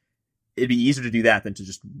different. It'd be easier to do that than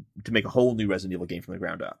to make a whole new Resident Evil game from the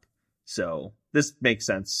ground up. So this makes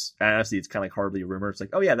sense. And honestly, it's kind of like hardly a rumor. It's like,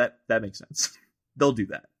 oh yeah, that makes sense. They'll do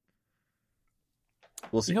that.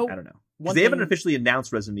 We'll see. You know, I don't know. one Because they haven't thing- officially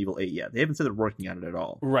announced Resident Evil 8 yet. They haven't said they're working on it at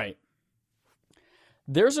all. Right.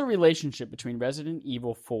 There's a relationship between Resident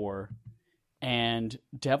Evil 4 and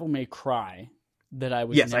Devil May Cry that I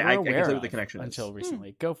was Yes, never I can aware tell you of what the connection is. until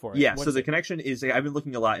recently. Go for it. Yeah, What so is the it? connection is I've been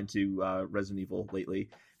looking a lot into Resident Evil lately.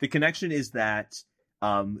 The connection is that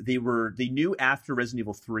they knew after Resident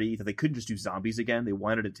Evil 3 that they couldn't just do zombies again. They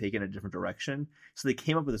wanted to take it in a different direction. So they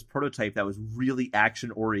came up with this prototype that was really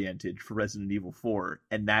action oriented for Resident Evil 4,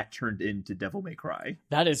 and that turned into Devil May Cry.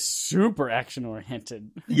 That is super action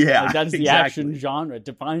oriented. Yeah, Like, that is the exactly. action genre.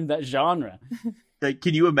 Define that genre. Like,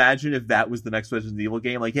 can you imagine if that was the next Resident Evil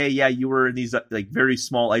game? Like, hey, yeah, you were in these like very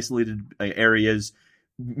small, isolated areas,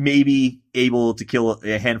 maybe able to kill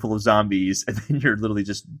a handful of zombies, and then you're literally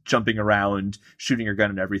just jumping around, shooting your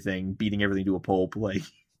gun and everything, beating everything to a pulp. Like,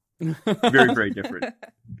 very, very different.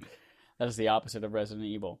 That is the opposite of Resident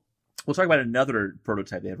Evil. We'll talk about another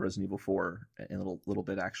prototype they have Resident Evil 4 in a little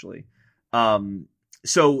bit, actually.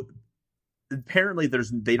 So apparently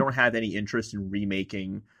they don't have any interest in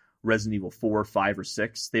remaking Resident Evil 4, 5, or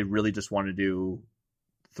 6. They really just want to do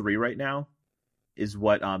 3 right now, is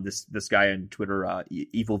what this guy on Twitter,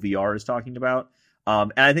 Evil VR, is talking about.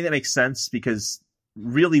 And I think that makes sense because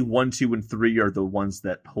really 1, 2, and 3 are the ones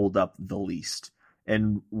that hold up the least.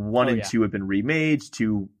 And 1 and 2 have been remade.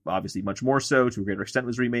 2, obviously, much more so. To a greater extent,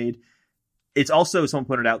 was remade. It's also, someone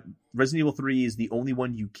pointed out, Resident Evil 3 is the only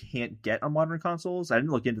one you can't get on modern consoles. I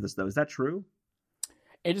didn't look into this, though. Is that true?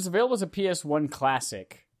 It is available as a PS1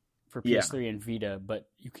 classic for Yeah. PS3 and Vita, but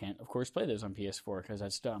you can't, of course, play those on PS4 because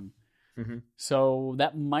that's dumb. Mm-hmm. So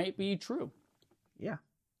that might be true. Yeah.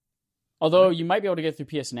 Although you might be able to get through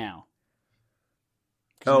PS Now.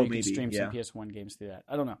 'Cause Oh, you can maybe, stream some yeah. PS1 games through that.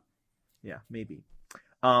 I don't know. Yeah, maybe.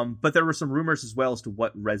 But there were some rumors as well as to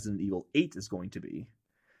what Resident Evil 8 is going to be.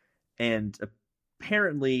 And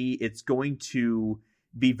apparently it's going to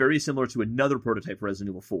be very similar to another prototype for Resident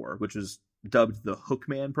Evil 4, which was dubbed the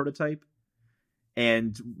Hookman prototype.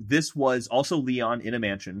 And this was also Leon in a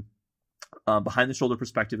mansion, behind the shoulder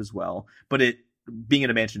perspective as well. But it, being in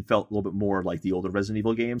a mansion, felt a little bit more like the older Resident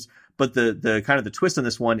Evil games. But the kind of the twist on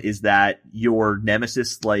this one is that your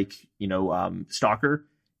nemesis, like, stalker,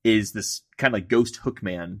 is this kind of like ghost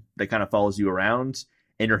hookman that kind of follows you around,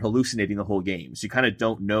 and you're hallucinating the whole game. So you kind of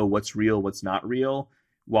don't know what's real, what's not real,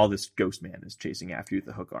 while this ghost man is chasing after you with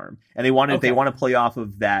the hook arm. And they want to play off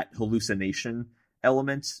of that hallucination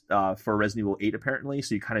element for Resident Evil 8, apparently.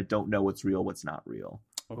 So you kind of don't know what's real, what's not real.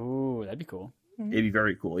 Oh, that'd be cool. It'd be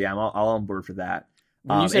very cool. Yeah, I'm all on board for that.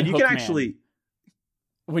 When you said and you can Hookman- actually,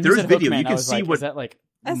 When there's you said video, Hookman, you can I was see like, what- is that like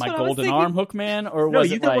That's my what I was golden thinking. arm Hookman? Or No, was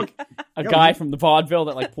you it can like a no, guy you- from the vaudeville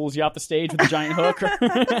that like pulls you off the stage with a giant hook?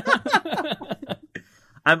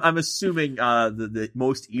 I'm assuming the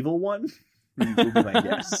most evil one will be my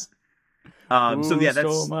guess. So yeah, Who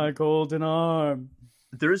stole that's my golden arm.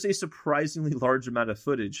 there is a surprisingly large amount of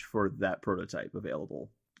footage for that prototype available.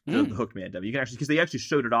 the Hookman demo. You can actually, because they actually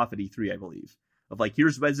showed it off at E3, I believe, of like,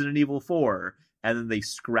 here's Resident Evil 4, and then they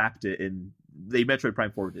scrapped it and they Metroid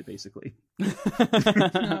Prime 4 did basically.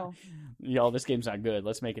 No. Y'all, this game's not good.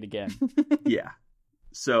 Let's make it again. Yeah.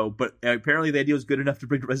 So, but apparently the idea was good enough to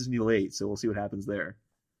bring Resident Evil 8, so we'll see what happens there.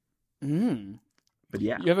 But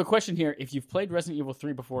yeah. You have a question here. If you've played Resident Evil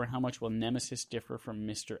 3 before, how much will Nemesis differ from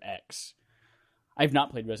Mr. X? I've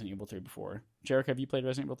not played Resident Evil 3 before. Jarek, have you played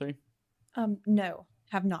Resident Evil 3? No,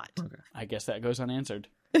 have not. Okay. I guess that goes unanswered.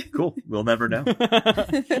 Cool. We'll never know.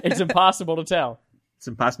 It's impossible to tell. It's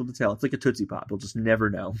impossible to tell. It's like a Tootsie Pop. We'll just never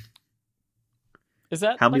know. Is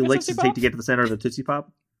that how many like licks does it take to get to the center of the Tootsie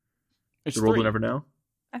Pop? It's The world 3. will never know.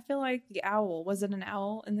 I feel like the owl. Was it an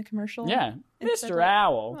owl in the commercial? Yeah, It said, Mr. like,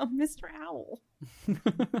 Owl. Oh, Mr. Owl.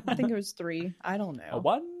 I think it was 3. I don't know. A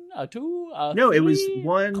 1, a 2, a No, 3? it was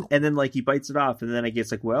 1, and then like he bites it off, and then I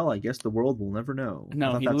guess like, well, I guess the world will never know. I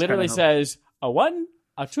No, thought he that's literally kinda how- says a 1,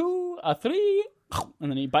 a 2, a 3, and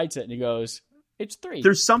then he bites it and he goes, "It's 3."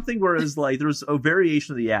 There's something where it's like there's a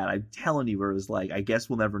variation of the ad. I'm telling you, where it was like, I guess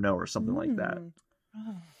we'll never know, or something like that.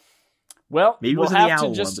 Oh. Well, Maybe it we'll was in the have to owl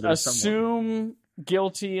one, just but there was assume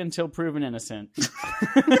guilty until proven innocent,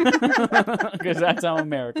 because that's how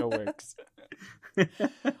America works.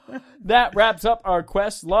 That wraps up our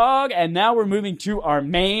quest log, and now we're moving to our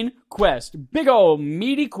main quest. Big ol'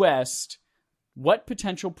 meaty quest. What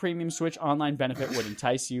potential premium Switch online benefit would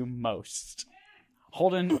entice you most?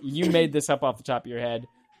 Holden, you made this up off the top of your head.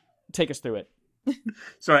 Take us through it.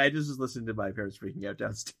 Sorry, I just was listening to my parents freaking out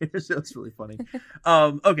downstairs. It was really funny.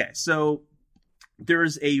 Okay, so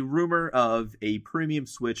there's a rumor of a premium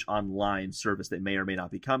Switch online service that may or may not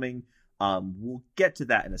be coming. We'll get to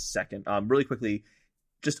that in a second. Really quickly,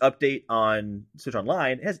 just update on Switch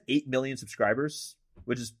Online. It has 8 million subscribers,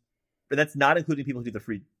 but that's not including people who do the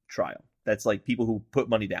free trial. That's like people who put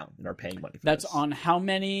money down and are paying money for That's this. on how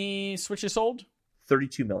many Switches sold?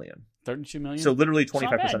 32 million. 32 million? So literally It's not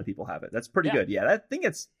 25% bad. of people have it. That's pretty Yeah. good. Yeah, I think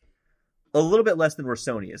it's a little bit less than where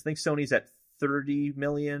Sony is. I think Sony's at 30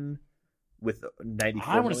 million with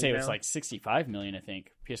 94 I want to say it million was now. like 65 million, I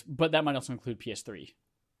think. But that might also include PS3.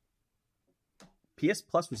 PS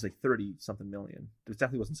Plus was like 30 something million. It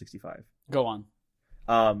definitely wasn't 65. Go on.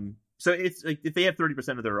 So it's like if they have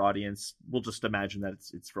 30% of their audience, we'll just imagine that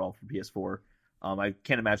it's for all for PS4. I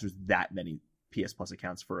can't imagine there's that many PS Plus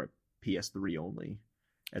accounts for a PS3 only.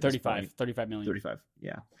 At this point. 35 million. 35,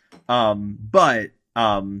 yeah. But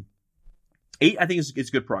 8, I think is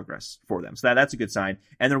good progress for them. So that's a good sign.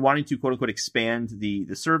 And they're wanting to quote unquote expand the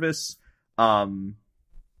service. And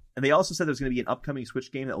they also said there's going to be an upcoming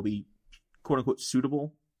Switch game that will be quote unquote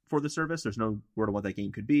suitable for the service. There's no word on what that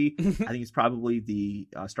game could be. I think it's probably the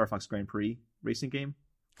Star Fox Grand Prix racing game.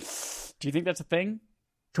 Do you think that's a thing?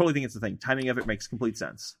 Totally think it's the thing. Timing of it makes complete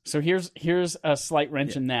sense. So here's a slight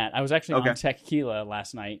wrench in that. I was actually Okay. on Tequila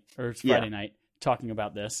last night, or Yeah. Friday night, talking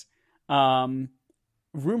about this.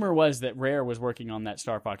 Rumor was that Rare was working on that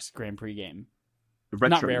Star Fox Grand Prix game.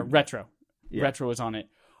 Not Rare, Retro. Yeah. Retro was on it.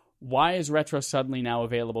 Why is Retro suddenly now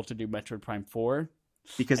available to do Metroid Prime 4?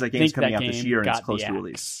 Because that I game's think coming that out this game year and it's got close the to axe.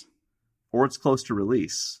 release. Or it's close to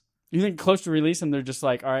release. You think close to release, and they're just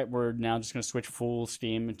like, all right, we're now just going to switch full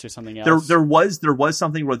Steam into something else? There was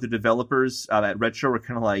something where the developers at Retro were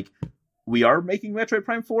kind of like, we are making Metroid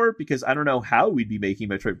Prime 4 because I don't know how we'd be making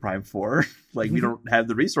Metroid Prime 4. Like, we don't have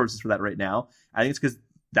the resources for that right now. I think it's because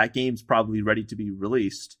that game's probably ready to be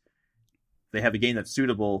released. They have a game that's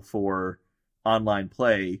suitable for online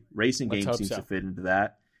play. Racing Let's game hope seems so. to fit into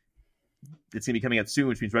that. It's going to be coming out soon,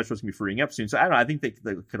 which means Retro's going to be freeing up soon. So I don't know. I think they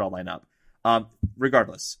could all line up.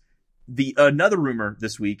 Regardless, another rumor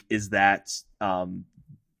this week is that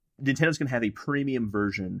Nintendo's going to have a premium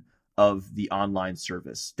version of the online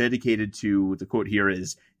service dedicated to, the quote here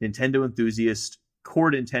is, Nintendo enthusiast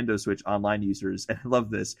core Nintendo Switch online users. And I love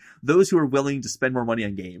this. Those who are willing to spend more money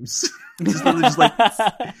on games. Just literally just like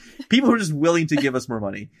people who are just willing to give us more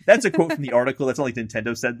money. That's a quote from the article. That's not like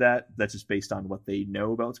Nintendo said that. That's just based on what they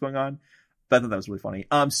know about what's going on. But I thought that was really funny.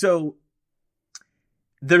 So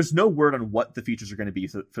there's no word on what the features are going to be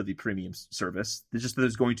for the premium service. There's just that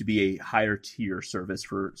there's going to be a higher tier service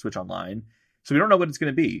for Switch Online. So we don't know what it's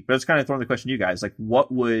going to be. But I was kind of throwing the question to you guys, like,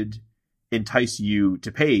 what would entice you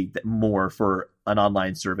to pay more for an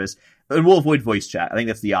online service? And we'll avoid voice chat. I think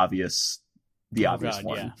that's the obvious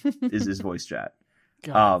one is voice chat.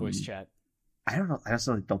 God, voice chat. I don't know. I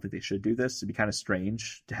also don't think they should do this. It'd be kind of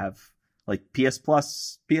strange to have like PS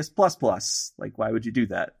Plus. Like, why would you do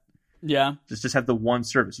that? Yeah. Just have the one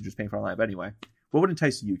service. You're just paying for online. But anyway, what would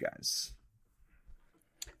entice you guys?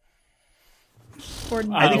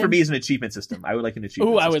 Gordon, I think for me, it's an achievement system. I would like an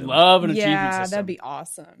achievement Ooh, system. I would love an achievement yeah, system. that'd be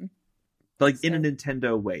awesome. But like in a So-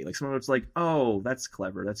 Nintendo way, like someone was like, "Oh, that's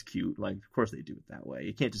clever, that's cute." Like, of course they do it that way.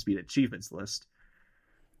 It can't just be an achievements list.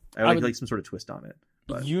 I would would- like some sort of twist on it.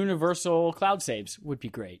 But Universal cloud saves would be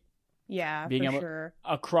great. Yeah, Being for able- sure.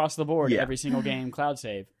 Across the board, Yeah. every single game cloud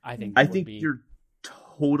save. I think I that would think be... you're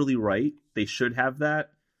totally right. They should have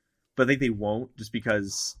that, but I think they won't, just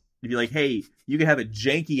because you'd be like, "Hey, you can have a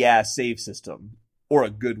janky ass save system or a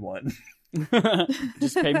good one."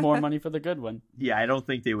 Just pay more money for the good one. Yeah, I don't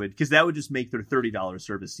think they would, because that would just make their $30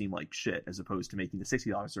 service seem like shit, as opposed to making the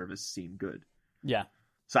 $60 service seem good. Yeah.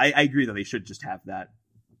 So I agree that they should just have that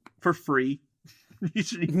for free. You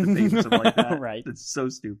shouldn't even pay for something like that. Right. It's so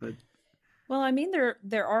stupid. Well, I mean,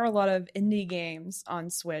 there are a lot of indie games on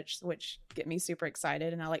Switch, which get me super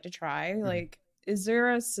excited, and I like to try. Like, is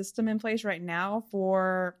there a system in place right now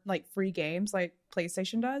for like free games, like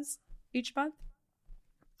PlayStation does each month?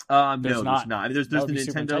 No, There's there's not. not. I mean, there's That the would be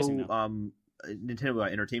super enticing, Nintendo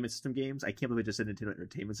Nintendo Entertainment System games. I can't believe I just said Nintendo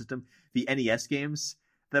Entertainment System. The NES games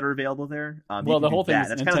that are available there. You Well, can the do whole thing that. is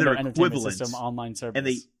That's Nintendo kind of their Entertainment equivalent. System online service. And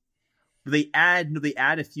they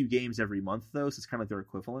add a few games every month though, so it's kind of like their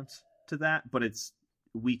equivalent to that. But it's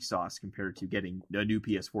weak sauce compared to getting a new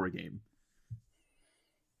PS4 game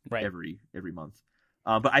right. every month.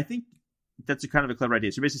 But I think that's a kind of a clever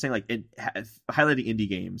idea. So you're basically saying like highlighting indie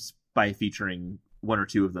games by featuring one or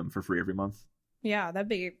two of them for free every month. Yeah, that'd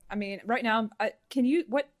be. I mean, right now,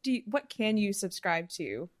 what can you subscribe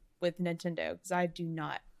to with Nintendo? Because I do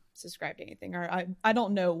not subscribe to anything, or I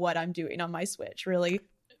don't know what I'm doing on my Switch. Really,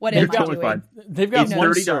 what They've am I got- doing? Totally fine. They've got It's one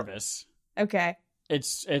 $30. service. Okay,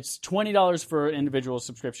 It's $20 for an individual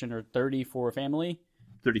subscription or $30 for a family.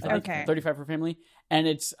 35. Okay. 35 for family. And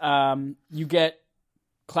it's you get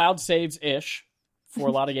cloud saves ish for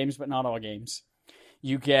a lot of games, but not all games.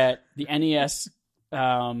 You get the NES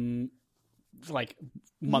like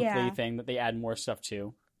monthly Yeah. thing that they add more stuff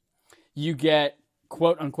to. You get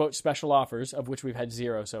quote unquote special offers, of which we've had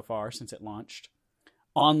 0 so far since it launched.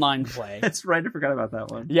 Online play. That's right. I forgot about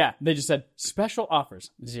that one. Yeah, they just said special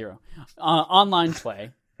offers, 0. Online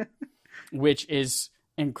play, which is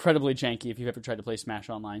incredibly janky if you've ever tried to play Smash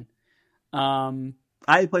Online.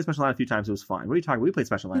 I played Special Line a few times. It was fine. What are you talking? We played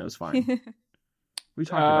Special Line. It was fine. What are you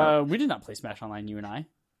talking about? We did not play Smash Online, you and I.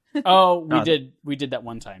 Oh, we No. did. We did that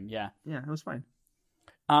one time, yeah. Yeah, it was fine.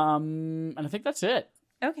 And I think that's it.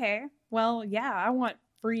 okay. Well, yeah, I want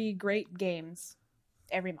free great games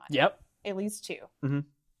every month. Yep. At least 2.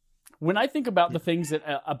 When I think about the things that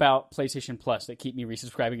about PlayStation Plus that keep me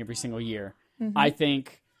resubscribing every single year, I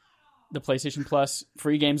think the PlayStation Plus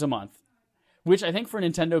free games a month, which I think for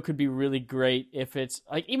Nintendo could be really great if it's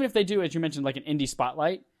like, even if they do, as you mentioned, like an indie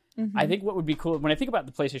spotlight. I think what would be cool when I think about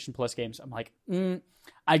the PlayStation Plus games, I'm like,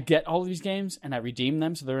 I get all of these games and I redeem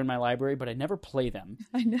them, so they're in my library, but I never play them.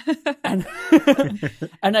 I know. And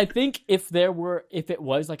and I think if it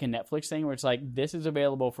was like a Netflix thing where it's like, this is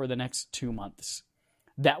available for the next 2 months,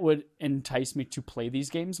 that would entice me to play these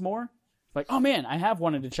games more. Like, oh man, I have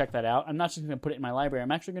wanted to check that out. I'm not just going to put it in my library.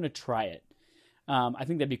 I'm actually going to try it. I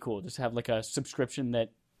think that'd be cool. Just have like a subscription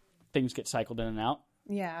that things get cycled in and out.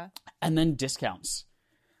 Yeah. And then discounts.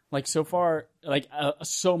 Like so far, like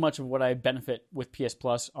so much of what I benefit with PS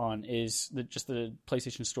Plus on is just the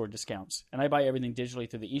PlayStation Store discounts. And I buy everything digitally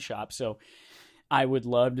through the eShop. So I would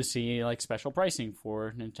love to see like special pricing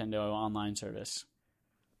for Nintendo online service.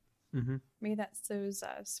 Maybe that's those.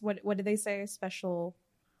 What did they say? Special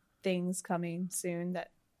things coming soon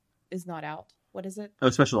that is not out. What is it? Oh,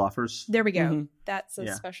 special offers. There we go. Mhm. That's a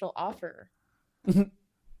Yeah. special offer.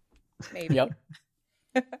 Maybe. Yep.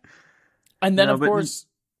 And then, No, of but- course,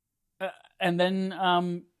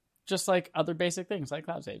 just like other basic things like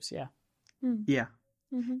cloud saves. Yeah. Yeah.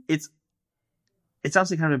 Mm-hmm. It's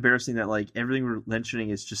honestly kind of embarrassing that like everything we're mentioning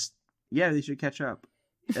is just, yeah, they should catch up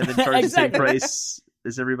and then charge Exactly. the same price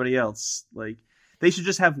as everybody else. Like they should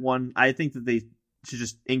just have one. I think that they should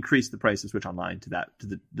just increase the price of Switch Online to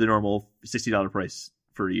the normal $60 price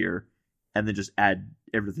for a year, and then just add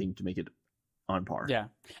everything to make it on par. Yeah.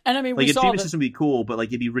 And I mean, Like we an saw achievement that, system would be cool, but like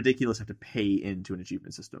it'd be ridiculous to have to pay into an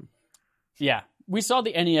achievement system. yeah, we saw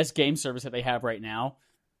the NES game service that they have right now.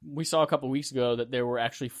 We saw a couple weeks ago that there were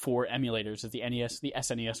actually 4 emulators of the NES, the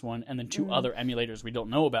SNES one, and then 2 other emulators we don't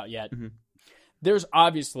know about yet. Mhm. There's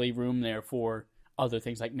obviously room there for other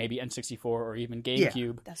things like maybe N64 or even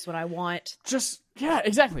GameCube. That's what I want. Just, yeah,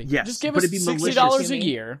 exactly. Yes, Just give but us it'd be $60 malicious. a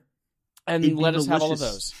year and It'd be let us have all of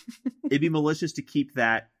malicious. those. It'd be malicious to keep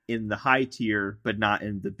that in the high tier, but not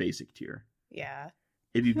in the basic tier. Yeah.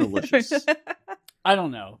 It'd be malicious. I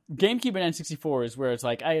don't know. GameCube and N64 is where it's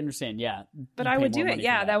like, I understand, yeah. But you I pay would more do it. money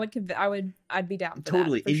Yeah, for that would I'd be down for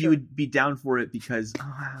Totally. that. For And sure. you would be down for it because,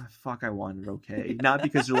 fuck, I want it, okay? Not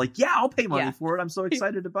because you're like, yeah, I'll pay money Yeah. for it. I'm so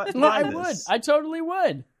excited about No, I buy would. this. I totally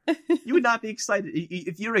would. You would not be excited.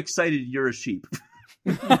 If you're excited, you're a sheep.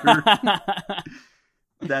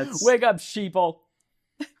 That's Wake up, sheeple.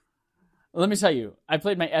 Let me tell you, I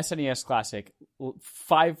played my SNES Classic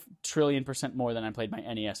 5 trillion% more than I played my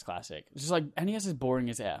NES Classic. It's just like NES is boring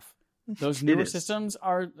as F. Those newer is. systems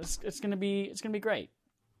are it's gonna be great.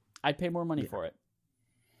 I'd pay more money for it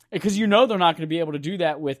because they're not going to be able to do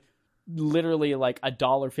that with literally like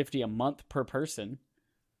 $1.50 a month per person.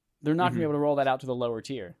 They're not going to be able to roll that out to the lower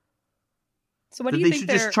tier. So what do you they think should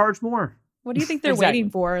they're just charge more. What do you think they're Exactly.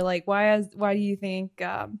 waiting for? Like why do you think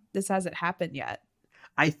this hasn't happened yet?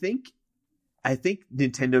 I think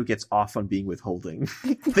Nintendo gets off on being withholding.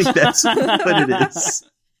 I think that's what it is.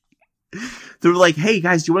 They're like, hey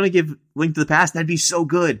guys, do you want to give Link to the Past? That'd be so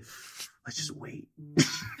good. Let's just wait.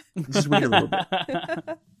 Just wait a little bit.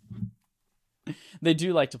 They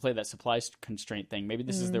do like to play that supply constraint thing. Maybe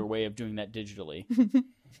this is their way of doing that digitally.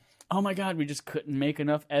 Oh my god, we just couldn't make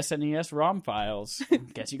enough SNES ROM files.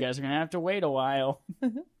 Guess you guys are going to have to wait a while.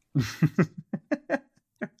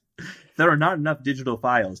 There are not enough digital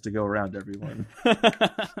files to go around, everyone.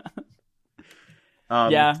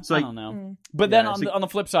 Yeah, so I like, don't know. But then yeah, on the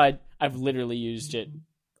flip side, I've literally used it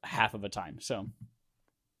half of a time. So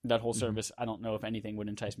that whole service, I don't know if anything would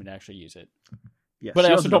entice me to actually use it. yeah, But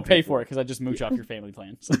she I also don't pay for it because I just mooch off your family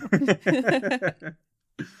plan. So.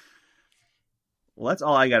 Well, that's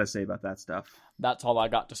all I got to say about that stuff. That's all I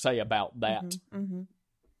got to say about that. Mm-hmm.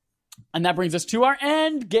 And that brings us to our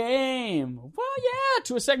end game. Well, yeah,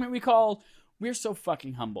 to a segment we call We're So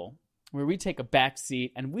Fucking Humble, where we take a back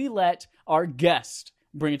seat and we let our guest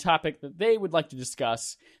bring a topic that they would like to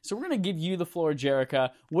discuss. So we're going to give you the floor,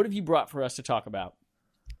 Jerica. What have you brought for us to talk about?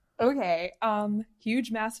 Okay,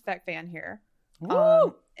 huge Mass Effect fan here.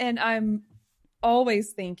 Woo! And I'm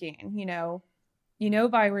always thinking,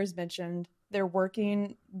 BioWare's mentioned they're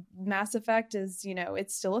working. Mass Effect is,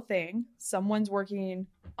 it's still a thing. Someone's working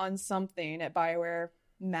on something at BioWare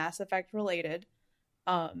Mass Effect related.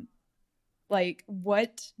 What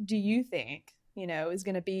do you think, is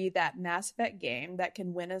going to be that Mass Effect game that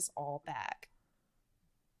can win us all back?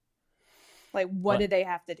 Like, what do they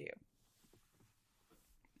have to do?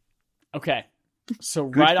 Okay, so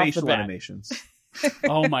Good right off the facial bat. animations.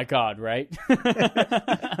 Oh my god, right?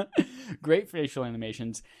 Great facial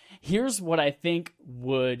animations. Here's what I think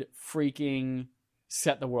would freaking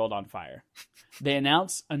set the world on fire. They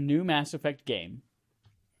announce a new Mass Effect game,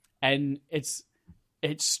 and it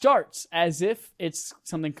starts as if it's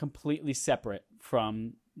something completely separate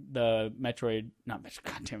from the Mass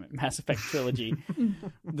Effect trilogy,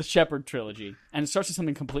 the Shepard trilogy, and it starts with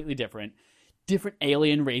something completely different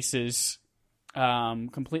alien races,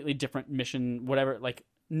 completely different mission, whatever, like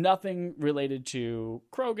nothing related to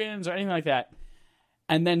Krogans or anything like that.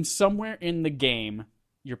 And then somewhere in the game,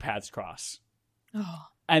 your paths cross. Oh,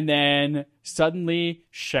 And then suddenly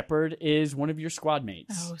Shepard is one of your squad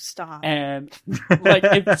mates. Stop. And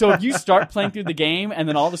if you start playing through the game and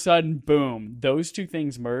then all of a sudden, boom, those two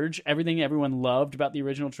things merge. Everything everyone loved about the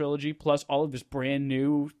original trilogy, plus all of this brand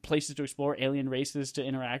new places to explore, alien races to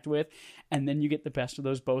interact with, and then you get the best of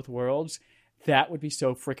those both worlds. That would be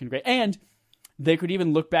so freaking great. And they could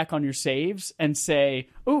even look back on your saves and say,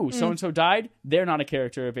 "Ooh, so-and-so died. They're not a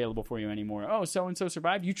character available for you anymore. Oh, so-and-so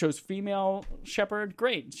survived. You chose female Shepard.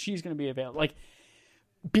 Great. She's going to be available." Like,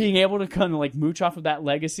 being able to kind of like mooch off of that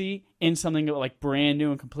legacy in something like brand new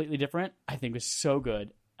and completely different, I think was so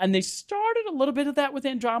good. And they started a little bit of that with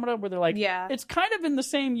Andromeda, where they're like, Yeah. it's kind of in the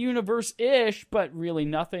same universe-ish, but really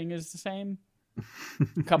nothing is the same.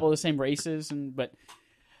 A couple of the same races, but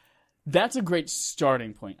that's a great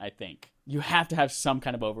starting point, I think. You have to have some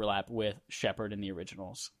kind of overlap with Shepard in the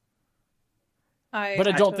originals. But I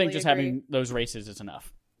don't totally think just agree. having those races is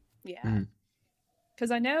enough. Yeah.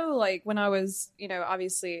 Because I know, like, when I was,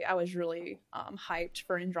 obviously I was really hyped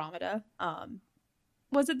for Andromeda.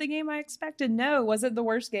 Was it the game I expected? No. Was it the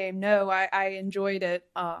worst game? No. I enjoyed it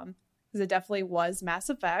because it definitely was Mass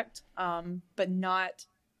Effect, but not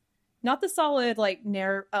the solid, like,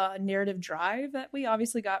 narrative drive that we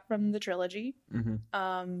obviously got from the trilogy.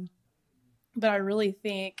 Mm-hmm. But I really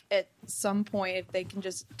think at some point, if they can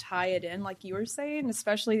just tie it in, like you were saying,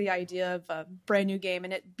 especially the idea of a brand new game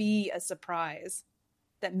and it be a surprise,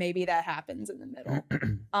 that maybe that happens in the middle.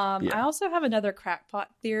 Yeah. I also have another crackpot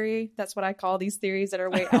theory. That's what I call these theories that are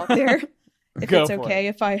way out there. If Go it's for okay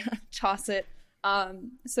if I toss it.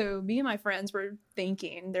 So me and my friends were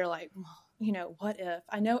thinking, they're like, what if?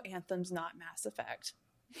 I know Anthem's not Mass Effect.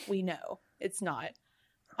 We know it's not.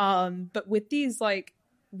 But with these like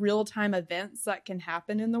real-time events that can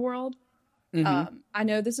happen in the world, I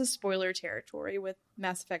know this is spoiler territory with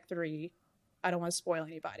Mass Effect 3. I don't want to spoil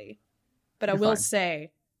anybody. But I will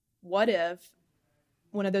say, what if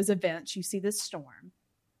one of those events, you see this storm,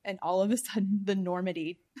 and all of a sudden the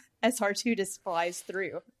Normandy SR2 just flies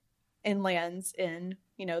through and lands in,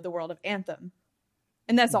 the world of Anthem.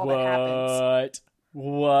 And that's all that happens.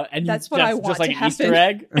 What? And that's what I want just like to an Easter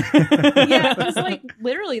happen. egg? Yeah, because like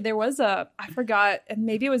literally there was I forgot,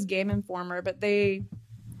 maybe it was Game Informer, but they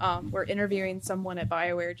were interviewing someone at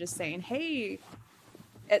BioWare just saying, hey,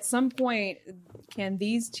 at some point, can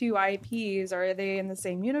these two IPs, are they in the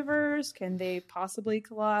same universe? Can they possibly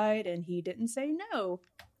collide? And he didn't say no.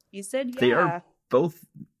 He said, yeah. They are both.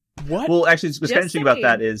 What? Well, actually, what's Just interesting about saying.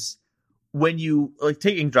 that is when you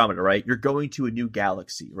take Andromeda, right? You're going to a new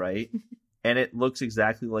galaxy, right? And it looks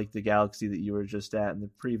exactly like the galaxy that you were just at in the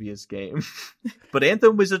previous game. But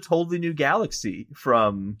Anthem was a totally new galaxy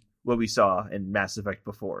from what we saw in Mass Effect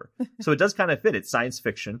before. So it does kind of fit. It's science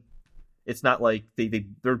fiction. It's not like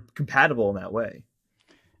they're compatible in that way.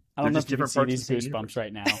 I don't know They're if just you can different see parts these of the same goosebumps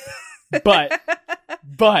right now.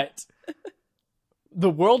 But the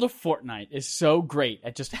world of Fortnite is so great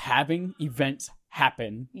at just having events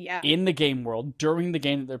happen Yeah. in the game world during the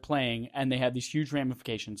game that they're playing, and they have these huge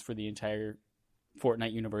ramifications for the entire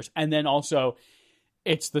Fortnite universe. And then also,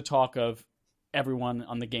 it's the talk of everyone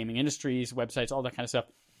on the gaming industries, websites, all that kind of stuff.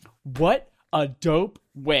 What a dope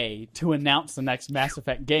way to announce the next Mass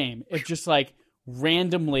Effect game if just like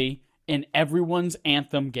randomly in everyone's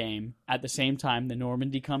Anthem game at the same time the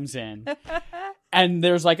Normandy comes in and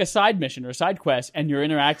there's like a side mission or a side quest and you're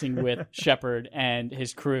interacting with Shepard and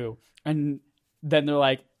his crew, and then they're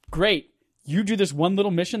like, great, you do this one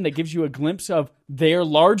little mission that gives you a glimpse of their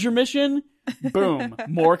larger mission. Boom,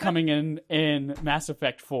 more coming in Mass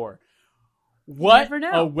Effect 4. What never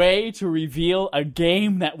know. a way to reveal a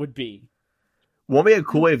game that would be. Won't be a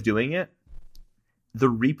cool way of doing it? The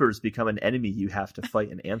Reapers become an enemy you have to fight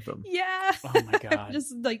in Anthem. Yeah. Oh my God.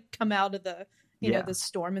 Just like come out of the, Yeah. the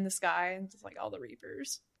storm in the sky and just like all the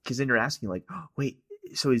Reapers. Because then you're asking like, oh, wait,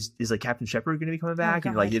 so is like Captain Shepard going to be coming back?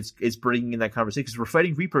 And God. like it's bringing in that conversation because we're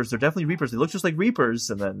fighting Reapers. They're definitely Reapers. They look just like Reapers,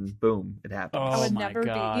 and then boom, it happens. I Oh would my never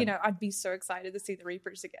God. be, I'd be so excited to see the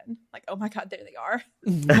Reapers again. Like, oh my God, there they are.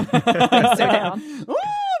 I'm so down.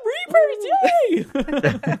 Reapers,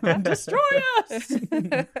 yay! Destroy us!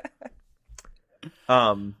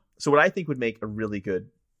 So what I think would make a really good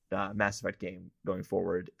Mass Effect game going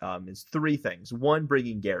forward is three things. One,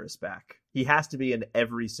 bringing Garrus back. He has to be in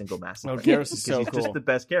every single Mass Oh, Effect. Garrus is because so he's cool. just the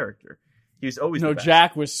best character. He was always No, the best.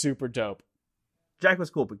 Jack was super dope. Jack was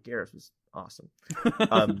cool, but Garrus was awesome.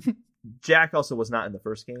 Jack also was not in the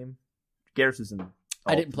first game. Garrus was in.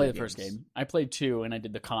 I all didn't play three the first games. game. I played 2, and I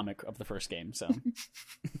did the comic of the first game, so.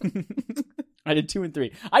 I did 2 and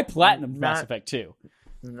 3. I platinumed Mass Not- Effect 2.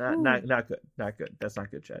 Not good. Not good. That's not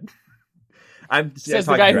good, Chad. I'm Says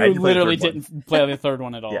the talking guy here. I who didn't play the literally third one. didn't play the third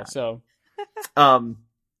one at all, Yeah. so.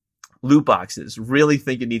 Loot boxes. Really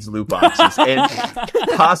think it needs loot boxes and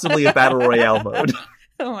possibly a battle royale mode.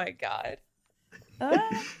 Oh my God.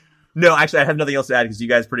 No, actually, I have nothing else to add because you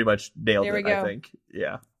guys pretty much nailed There we it. I go. think,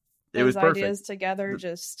 yeah, it Those was perfect. ideas together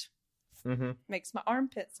just Mm-hmm. makes my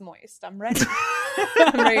armpits moist. I'm ready.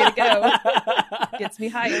 I'm ready to go. Gets me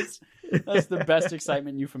highest. That's the best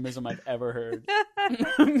excitement euphemism I've ever heard.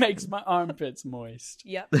 Makes my armpits moist.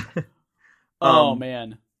 Yep. Oh,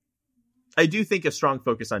 man. I do think a strong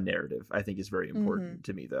focus on narrative, I think, is very important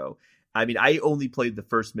to me, though. I mean, I only played the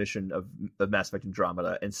first mission of Mass Effect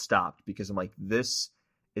Andromeda and stopped because I'm like, this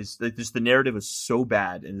is just the narrative was so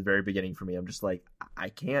bad in the very beginning for me. I'm just like, I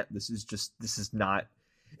can't. This is not.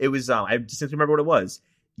 It was. I distinctly remember what it was.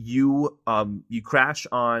 You crash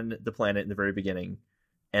on the planet in the very beginning,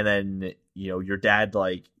 and then your dad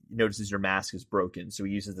like notices your mask is broken, so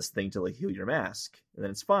he uses this thing to like heal your mask, and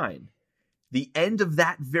then it's fine. The end of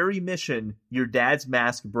that very mission, your dad's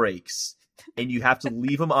mask breaks, and you have to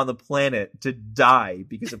leave him on the planet to die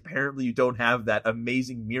because apparently you don't have that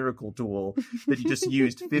amazing miracle tool that you just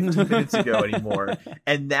used 15 minutes ago anymore.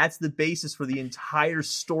 And that's the basis for the entire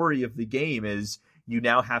story of the game is you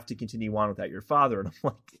now have to continue on without your father. And I'm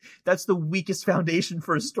like, that's the weakest foundation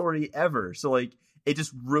for a story ever. So like, it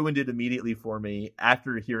just ruined it immediately for me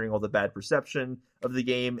after hearing all the bad perception of the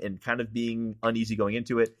game and kind of being uneasy going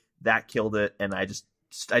into it. That killed it, and I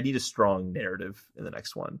need a strong narrative in the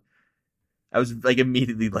next one. I was like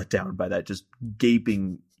immediately let down by that just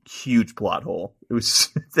gaping huge plot hole.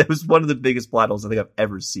 That was one of the biggest plot holes I think I've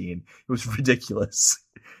ever seen. It was ridiculous.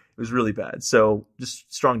 It was really bad. So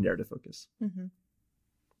just strong narrative focus, Mm-hmm.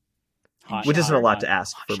 Hot which isn't a shot. lot to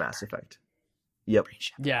ask for Mass Effect. Yep.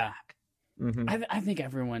 Yeah. hmm I think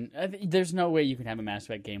everyone. There's no way you can have a Mass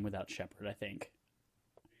Effect game without Shepard. I think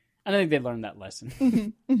they learned that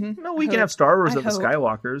lesson. No, we can have Star Wars I of the hope.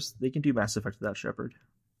 Skywalkers. They can do Mass Effect without Shepard.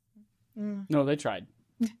 No, they tried.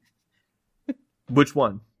 Which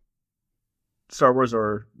one? Star Wars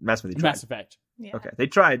or Mass Effect? They tried. Mass Effect. Yeah. Okay, they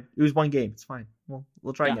tried. It was one game. It's fine. Well,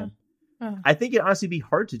 we'll try Yeah. again. Oh. I think it'd honestly be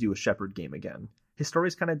hard to do a Shepard game again. His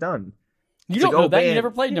story's kind of done. You It's don't like, know oh, that. You man.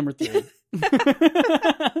 never played number 3.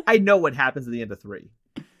 I know what happens at the end of 3.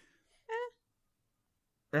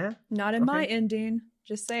 Not in my Okay. ending.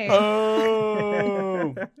 Just saying.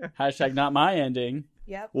 Oh. Hashtag not my ending.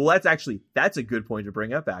 Yep. Well, that's a good point to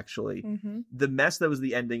bring up, actually. Mm-hmm. The mess that was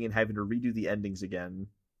the ending and having to redo the endings again.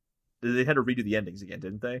 They had to redo the endings again,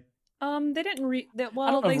 didn't they? They didn't well,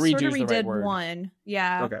 I don't know they if sort redo of is the right redid word. one.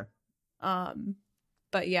 Yeah. Okay.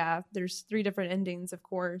 But yeah, there's 3 different endings, of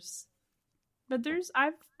course. But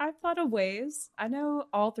I've thought of ways. I know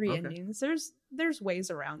all 3 Okay. endings. There's ways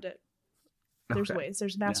around it. There's Okay. ways.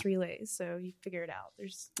 There's mass relays, so you figure it out.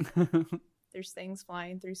 There's things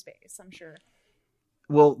flying through space, I'm sure.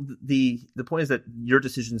 Well, the point is that your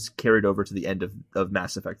decisions carried over to the end of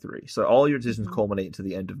Mass Effect 3. So all your decisions culminate to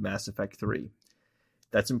the end of Mass Effect 3.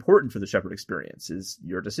 That's important for the Shepard experience, is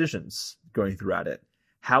your decisions going throughout it.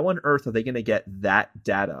 How on earth are they going to get that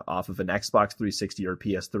data off of an Xbox 360 or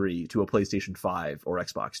PS3 to a PlayStation 5 or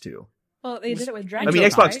Xbox 2? Well, they did it with I Dragon. mean,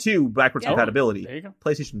 Right? Xbox 2, backwards Yeah. compatibility. There you go.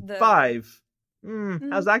 PlayStation The- 5,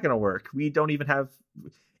 how's that going to work? We don't even have...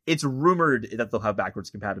 It's rumored that they'll have backwards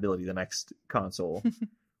compatibility the next console.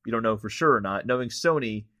 We don't know for sure or not. Knowing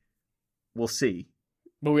Sony, we'll see.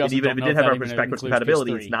 But we And also even don't if it know did have that backwards even includes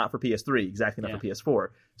compatibility, PS3. it's not for PS3, exactly not Yeah. for PS4.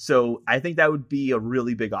 So I think that would be a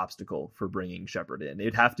really big obstacle for bringing Shepard in.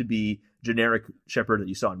 It'd have to be generic Shepard that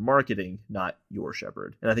you saw in marketing, not your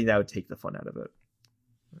Shepard. And I think that would take the fun out of it.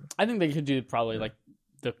 I think they could do probably like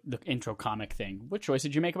the intro comic thing. What choice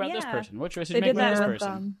did you make about this Yeah. person? What choice did They you make did about that this with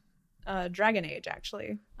person? Dragon Age,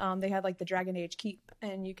 actually. They had like the Dragon Age keep,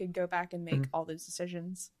 and you could go back and make all those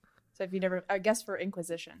decisions. So if you never, I guess for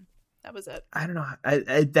Inquisition, that was it. I don't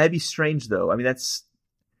know. That'd be strange, though. I mean, that's...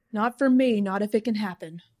 Not for me. Not if it can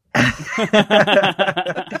happen. I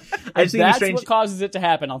just If think it'd be that's strange. what causes it to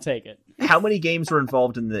happen, I'll take it. How many games were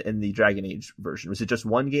involved in the Dragon Age version? Was it just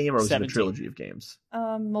one game, or was 17. it a trilogy of games?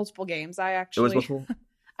 Multiple games. I It actually, was multiple.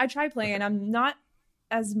 I tried playing. I'm not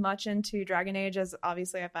as much into Dragon Age as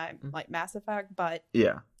obviously if I like Mass Effect, but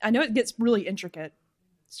Yeah. I know it gets really intricate.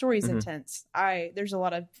 Story's Mhm. intense. There's a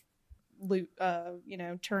lot of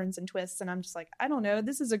turns and twists, and I'm just like, I don't know.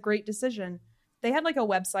 This is a great decision. They had like a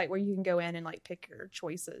website where you can go in and like pick your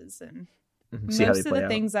choices, and See how most they of play the out.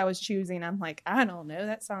 things I was choosing, I'm like, I don't know.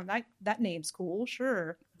 That sound like that name's cool,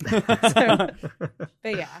 sure. But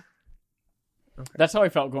yeah, That's how I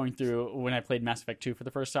felt going through when I played Mass Effect 2 for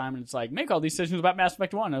the first time. And it's like, make all these decisions about Mass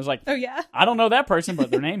Effect 1. I was like, oh yeah. I don't know that person, but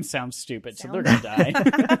their name sounds stupid, so they're going to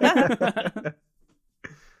die.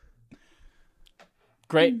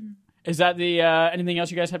 Great. Is that the anything else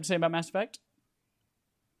you guys have to say about Mass Effect?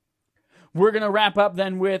 We're going to wrap up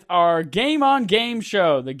then with our Game On Game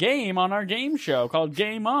Show. The game on our game show called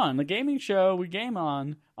Game On. The gaming show we game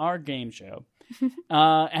on our game show.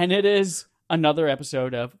 And it is another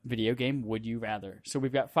episode of Video Game Would You Rather. So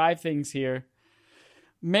we've got 5 things here.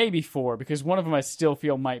 Maybe 4, because one of them I still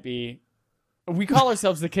feel might be... We call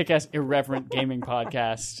ourselves the Kick-Ass Irreverent Gaming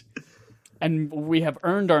Podcast. And we have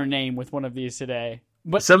earned our name with one of these today.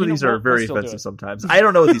 But Some of you know, these are we'll very still do offensive it. sometimes. I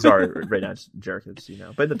don't know what these are right now,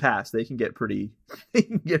 Jarek, but in the past they can get pretty. They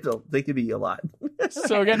can be a lot.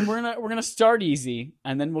 So again, we're gonna start easy,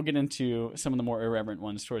 and then we'll get into some of the more irreverent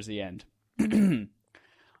ones towards the end.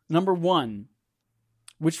 Number 1,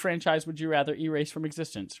 which franchise would you rather erase from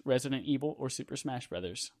existence? Resident Evil or Super Smash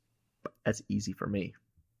Brothers? That's easy for me.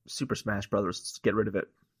 Super Smash Brothers. Let's get rid of it.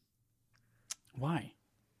 Why?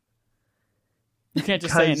 You can't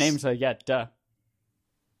just say a Because- name. So yeah, duh.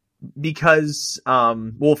 Because,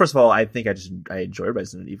 well, first of all, I think I enjoy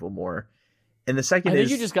Resident Evil more, and the I second think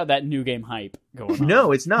is you just got that new game hype going on.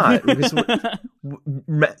 no, it's not. Because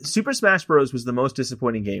Super Smash Bros. Was the most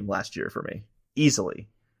disappointing game last year for me, easily.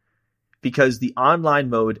 Because the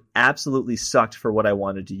online mode absolutely sucked for what I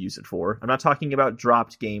wanted to use it for. I'm not talking about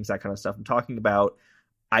dropped games, that kind of stuff. I'm talking about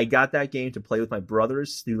I got that game to play with my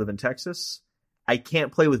brothers who live in Texas. I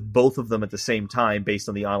can't play with both of them at the same time based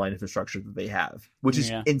on the online infrastructure that they have, which is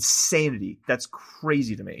Yeah. insanity. That's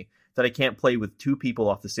crazy to me that I can't play with 2 people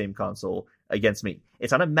off the same console against me.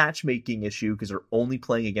 It's not a matchmaking issue because they're only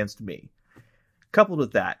playing against me. Coupled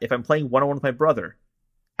with that, if I'm playing one-on-one with my brother,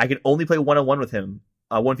 I can only play 1-on-1 with him,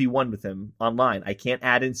 1v1 with him online. I can't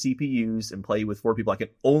add in CPUs and play with 4 people. I can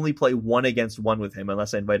only play 1 against 1 with him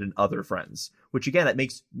unless I invite in other friends, which again, that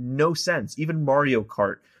makes no sense. Even Mario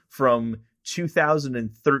Kart from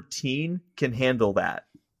 2013 can handle that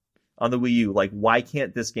on the Wii U. Like, why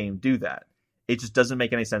can't this game do that? It just doesn't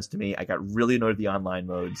make any sense to me. I got really annoyed at the online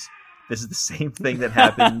modes. This is the same thing that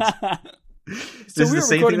happened. So we were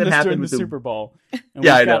recording this during the Super Bowl, and we've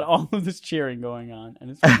got all of this cheering going on, and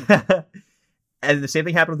it's funny. And the same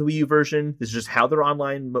thing happened with the Wii U version. This is just how their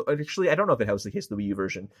online. Actually, I don't know if it was the case with the Wii U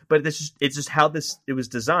version, but it's just how it was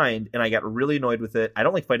designed, and I got really annoyed with it. I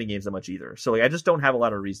don't like fighting games that much either, so like I just don't have a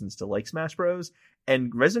lot of reasons to like Smash Bros.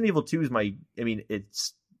 And Resident Evil 2 is my. I mean,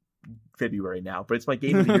 it's February now, but it's my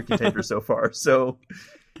game of the year contender so far. So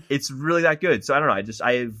it's really that good. So I don't know.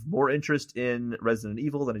 I have more interest in Resident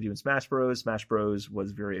Evil than I do in Smash Bros. Smash Bros.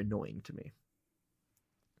 Was very annoying to me.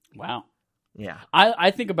 Wow. Yeah.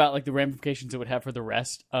 I think about like the ramifications it would have for the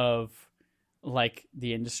rest of like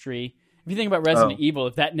the industry. If you think about Resident Evil,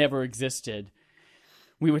 if that never existed,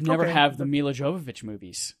 we would never have the Mila Jovovich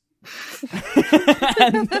movies.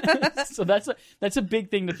 So that's a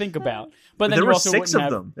big thing to think about. But then there you were also 6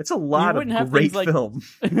 of them. It's a lot of great film.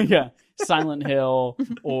 Yeah, Silent Hill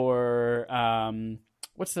or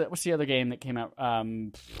what's the other game that came out?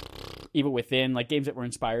 Evil Within, like games that were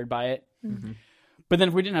inspired by it. Mm-hmm. But then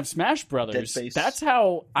if we didn't have Smash Brothers, that's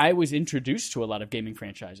how I was introduced to a lot of gaming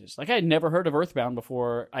franchises. Like I had never heard of Earthbound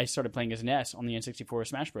before I started playing as NES on the N64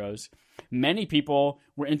 Smash Bros. Many people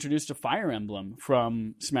were introduced to Fire Emblem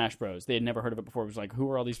from Smash Bros. They had never heard of it before. It was like, who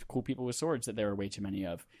are all these cool people with swords that there are way too many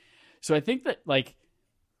of? So I think that like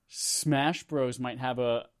Smash Bros. Might have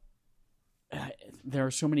there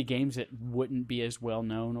are so many games that wouldn't be as well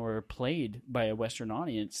known or played by a Western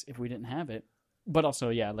audience if we didn't have it. But also,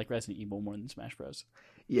 yeah, like Resident Evil more than Smash Bros.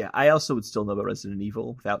 Yeah, I also would still know about Resident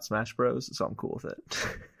Evil without Smash Bros, so I'm cool with it.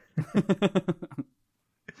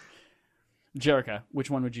 Jerica, which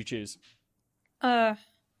one would you choose? I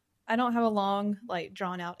don't have a long, like,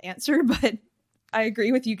 drawn-out answer, but I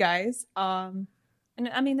agree with you guys. And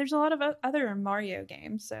I mean, there's a lot of other Mario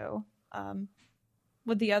games, so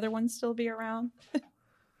would the other ones still be around?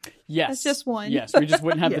 Yes. That's just one. Yes, we just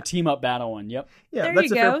wouldn't have the team-up battle one. Yep. Yeah, there that's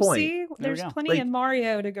you a fair go. point. See, there's plenty of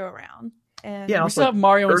Mario to go around. And yeah, we still have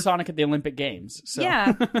Mario and Sonic at the Olympic Games. So.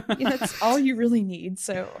 Yeah, that's all you really need.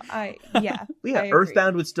 So I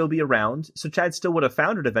Earthbound would still be around. So Chad still would have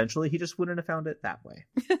found it eventually. He just wouldn't have found it that way.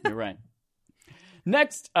 You're right.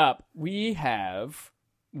 Next up, we have: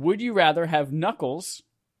 would you rather have Knuckles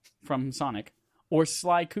from Sonic or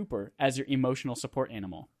Sly Cooper as your emotional support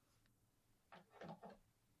animal?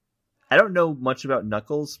 I don't know much about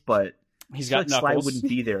Knuckles, but he's got Knuckles. Sly wouldn't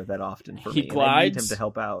be there that often for me. He glides. I need him to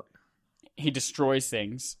help out. He destroys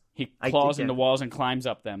things. He claws into walls and climbs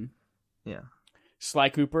up them. Yeah. Sly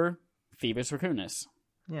Cooper, Phoebus Raccoonus.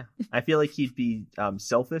 Yeah. I feel like he'd be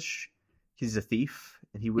selfish. He's a thief,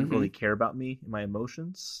 and he wouldn't really care about me and my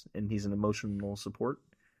emotions, and he's an emotional support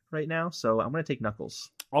right now, so I'm going to take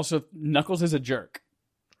Knuckles. Also, Knuckles is a jerk.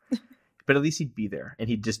 But at least he'd be there, and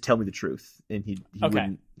he'd just tell me the truth, and he'd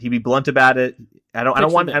be blunt about it. I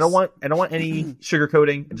don't want any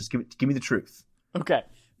sugarcoating, and just give me the truth. Okay,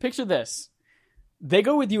 picture this: they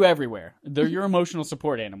go with you everywhere. They're your emotional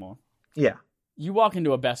support animal. Yeah. You walk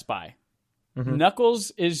into a Best Buy. Mm-hmm.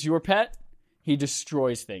 Knuckles is your pet. He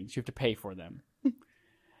destroys things. You have to pay for them.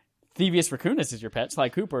 Phoebus Raccoonus is your pet, Sly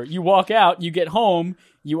Cooper. You walk out, you get home,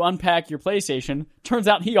 you unpack your PlayStation. Turns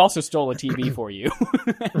out he also stole a TV for you.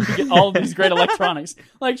 You get all of these great electronics.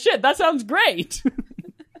 Like, shit, that sounds great.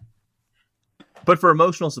 But for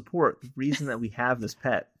emotional support, the reason that we have this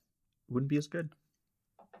pet wouldn't be as good.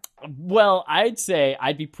 Well, I'd say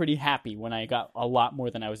I'd be pretty happy when I got a lot more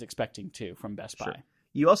than I was expecting to from Best Buy.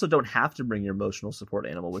 You also don't have to bring your emotional support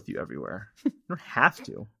animal with you everywhere. You don't have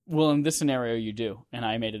to. Well, in this scenario, you do, and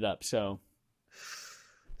I made it up, so...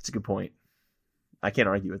 That's a good point. I can't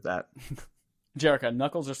argue with that. Jerica,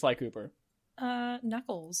 Knuckles or Sly Cooper?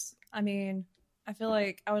 Knuckles. I mean, I feel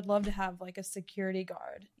like I would love to have, like, a security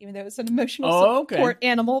guard, even though it's an emotional support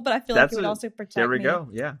animal, but I feel like it would also protect me. There we go,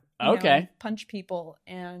 yeah. Okay. Punch people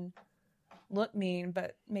and look mean,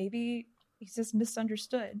 but maybe... he's just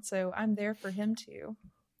misunderstood, so I'm there for him too.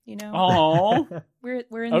 You know? Oh,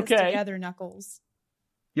 we're in this together, Knuckles.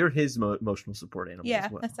 You're his emotional support animal. Yeah,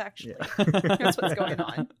 as well. that's actually that's what's going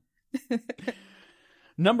on.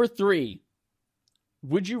 Number 3.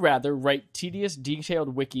 Would you rather write tedious,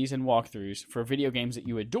 detailed wikis and walkthroughs for video games that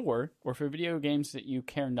you adore, or for video games that you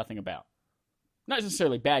care nothing about? Not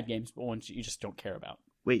necessarily bad games, but ones you just don't care about.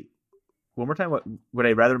 Wait. One more time, what would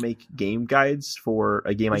I rather make game guides for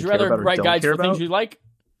a game I care about or don't care about? Would you rather write guides for things you like,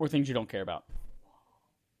 or things you don't care about?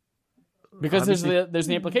 Because there's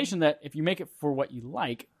the implication that if you make it for what you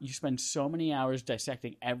like, you spend so many hours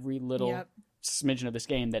dissecting every little smidgen of this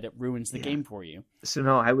game that it ruins the game for you. So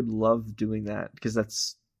no, I would love doing that because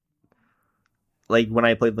that's like when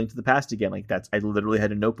I played Link to the Past again. Like I literally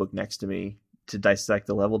had a notebook next to me to dissect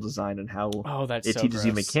the level design and how it teaches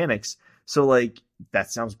you mechanics. So like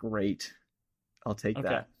that sounds great. I'll take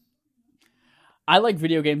that. I like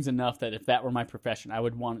video games enough that if that were my profession, I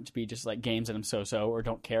would want it to be just like games that I'm so or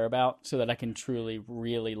don't care about, so that I can truly,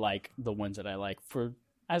 really like the ones that I like for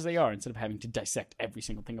as they are, instead of having to dissect every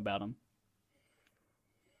single thing about them.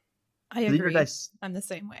 I agree. I'm the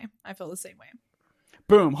same way. I feel the same way.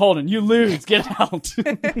 Boom, Holden, you lose. Get out.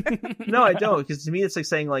 No, I don't, because to me it's like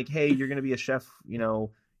saying like, hey, you're going to be a chef,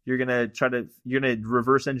 you're going to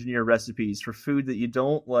reverse engineer recipes for food that you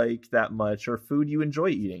don't like that much or food you enjoy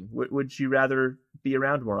eating. Would you rather be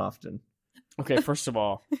around more often? Okay, first of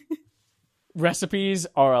all, recipes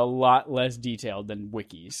are a lot less detailed than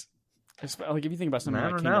wikis. Like if you think about something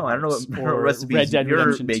like Kingdom I don't know Hearts what or recipes Red Dead you're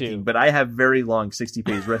Redemption making, 2. but I have very long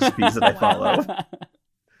 60-page recipes that I follow.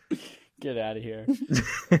 Get out of here.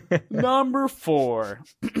 Number 4.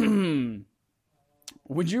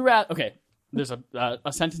 Would you rather... Okay, there's a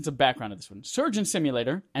sentence of background of this one. Surgeon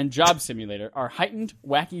Simulator and Job Simulator are heightened,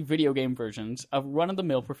 wacky video game versions of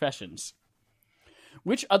run-of-the-mill professions.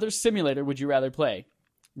 Which other simulator would you rather play?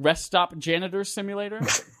 Rest Stop Janitor Simulator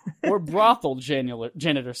or Brothel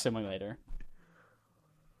Janitor Simulator?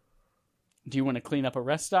 Do you want to clean up a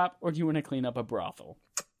rest stop or do you want to clean up a brothel?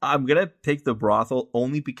 I'm going to pick the brothel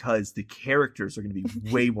only because the characters are going to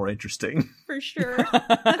be way more interesting. For sure.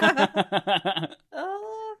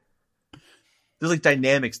 There's like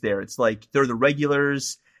dynamics there. It's like they're the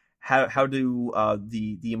regulars. How do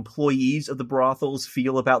the employees of the brothels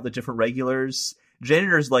feel about the different regulars?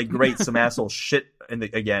 Janitor's like, great, some asshole shit. And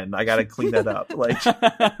again, I got to clean that up. Like,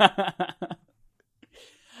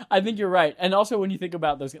 I think you're right. And also when you think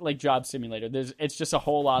about those, like Job Simulator, it's just a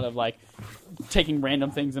whole lot of like taking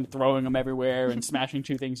random things and throwing them everywhere and smashing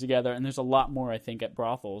two things together. And there's a lot more, I think, at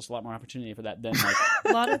brothels, a lot more opportunity for that than like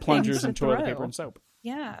a lot of plungers and toilet paper and soap.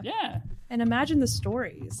 Yeah. Yeah. And imagine the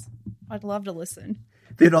stories. I'd love to listen.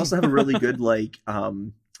 They'd also have a really good like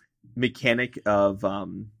mechanic of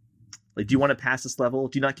like, do you want to pass this level?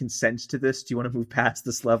 Do you not consent to this? Do you want to move past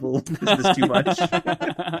this level? Is this too much?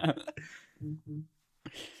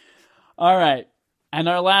 All right. And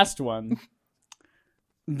our last one.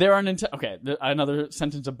 There are another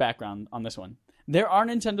sentence of background on this one. There are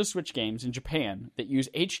Nintendo Switch games in Japan that use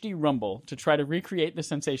HD Rumble to try to recreate the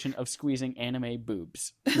sensation of squeezing anime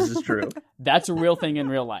boobs. This is true. That's a real thing in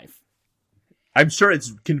real life. I'm sure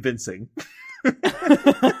it's convincing.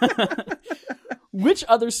 Which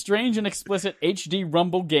other strange and explicit HD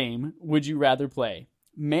Rumble game would you rather play?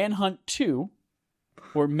 Manhunt 2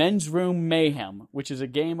 or Men's Room Mayhem, which is a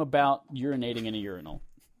game about urinating in a urinal?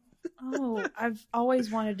 Oh, I've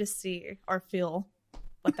always wanted to see or feel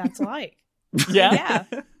what that's like. Yeah?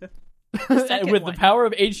 Yeah. With the power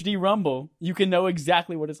of HD Rumble, you can know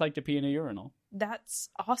exactly what it's like to pee in a urinal. That's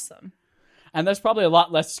awesome. And that's probably a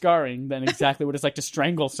lot less scarring than exactly what it's like to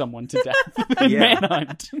strangle someone to death in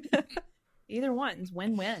Manhunt. Either one's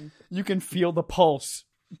win-win. You can feel the pulse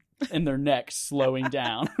in their neck slowing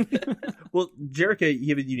down. Well, Jerica, you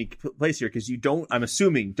have a unique place here because you don't, I'm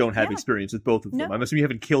assuming, don't have experience with both of them. No. I'm assuming you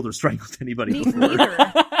haven't killed or strangled anybody before.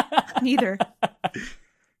 Neither.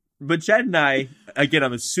 But Chad and I, again,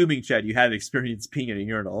 I'm assuming, Chad, you have experience peeing in a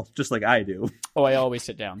urinal, just like I do. Oh, I always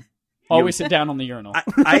sit down. Always sit down on the urinal.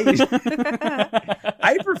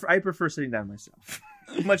 I prefer sitting down myself.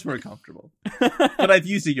 Much more comfortable. But I've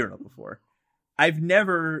used a urinal before. I've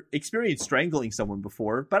never experienced strangling someone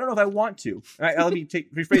before, but I don't know if I want to. Let me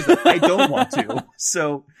rephrase that. I don't want to.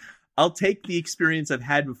 So I'll take the experience I've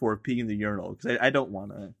had before of peeing in the urinal because I don't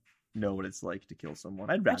want to know what it's like to kill someone.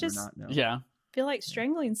 I'd rather not know. Yeah. Feel like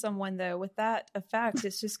strangling someone, though, with that effect,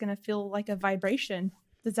 it's just going to feel like a vibration.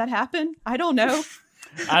 Does that happen? I don't know.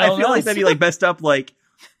 I feel like that'd be like messed up. Like,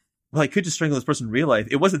 well, I could just strangle this person in real life.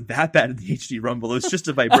 It wasn't that bad in the HD Rumble. It was just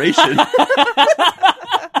a vibration.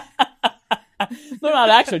 They're not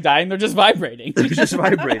actually dying. They're just vibrating. They're just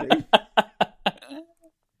vibrating.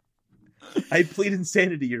 I plead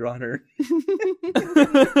insanity, Your Honor.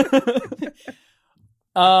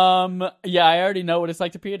 Yeah, I already know what it's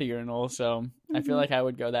like to pee at a urinal, so I feel like I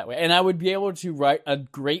would go that way. And I would be able to write a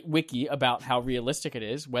great wiki about how realistic it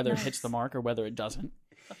is, whether it hits the mark or whether it doesn't.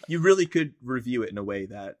 You really could review it in a way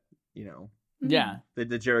that, Yeah. that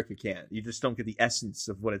Jerica can't. You just don't get the essence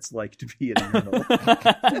of what it's like to be at a urinal.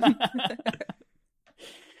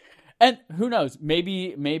 And who knows?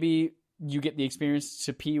 Maybe you get the experience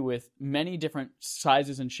to pee with many different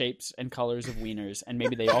sizes and shapes and colors of wieners, and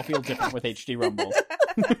maybe they all feel different with HD Rumble.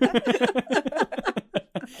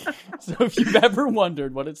 So if you've ever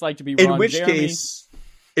wondered what it's like to be Ron Jeremy, in which have a case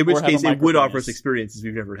it would offer micropenis. us experiences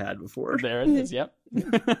we've never had before. there it is. Yep.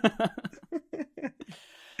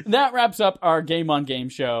 That wraps up our Game on Game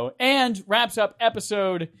show and wraps up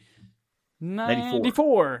episode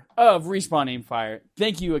 94 of Respawn Aimfire.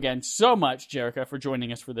 Thank you again so much, Jerica, for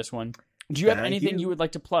joining us for this one. Do you have anything you would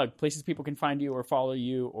like to plug? Places people can find you or follow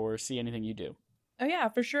you or see anything you do? Oh, yeah,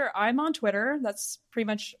 for sure. I'm on Twitter. That's pretty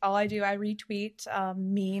much all I do. I retweet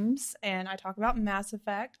memes, and I talk about Mass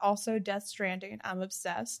Effect. Also, Death Stranding. I'm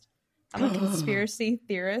obsessed. I'm a conspiracy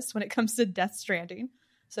theorist when it comes to Death Stranding.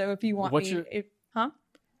 So if you want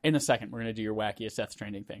In a second, we're going to do your wackiest Death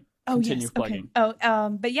Stranding thing. Oh, Continue yes. plugging. Okay.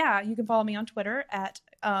 But yeah, you can follow me on Twitter at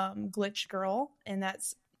Glitch Girl, and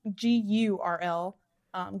that's GURL,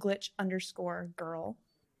 glitch_girl.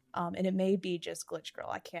 And it may be just Glitch Girl.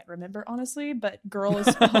 I can't remember, honestly, but girl is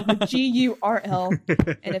spelled with GURL.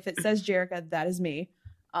 And if it says Jerica, that is me.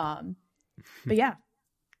 But yeah.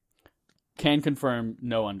 Can confirm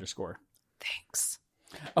no underscore. Thanks.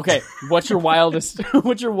 Okay, what's your wildest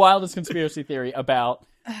conspiracy theory about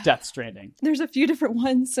Death Stranding? There's a few different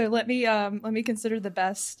ones, so let me consider the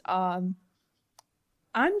best. I'm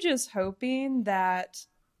just hoping that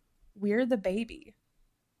we're the baby.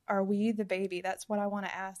 Are we the baby? That's what I want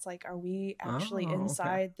to ask. Like, are we actually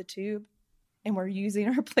inside the tube? And we're using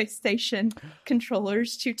our PlayStation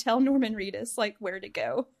controllers to tell Norman Reedus, like, where to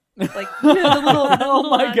go. Like, you know, the little,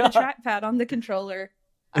 the trackpad on the controller.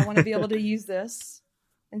 I want to be able to use this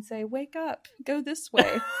and say, wake up, go this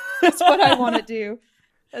way. That's what I want to do.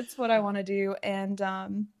 That's what I want to do. And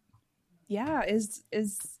yeah, is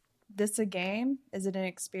this a game? Is it an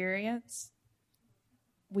experience?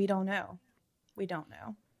 We don't know. We don't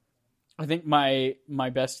know. I think my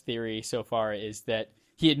best theory so far is that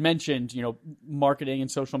he had mentioned, you know, marketing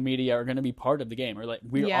and social media are going to be part of the game, or like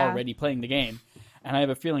we're already playing the game. And I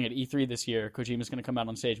have a feeling at E3 this year, Kojima's going to come out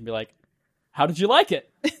on stage and be like, "How did you like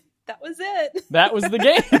it?" That was it. That was the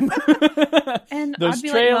game. And those I'd be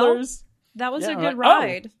trailers. Like, well, that was a good like,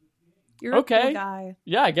 ride. You're a okay. cool guy.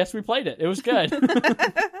 Yeah, I guess we played it. It was good.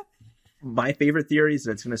 My favorite theory is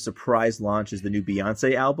that it's going to surprise launch as the new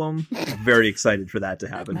Beyonce album. I'm very excited for that to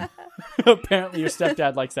happen. Apparently your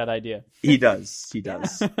stepdad likes that idea. He does. He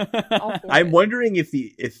does. I'm wondering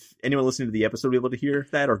if anyone listening to the episode will be able to hear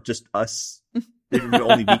that, or just us.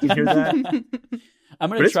 Only we can hear that.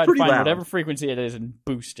 I'm going to try to find loud. whatever frequency it is and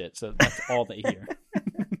boost it, so that's all they hear.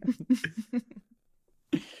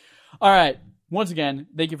 All right. Once again,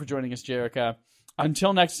 thank you for joining us, Jerica.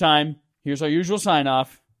 Until next time, here's our usual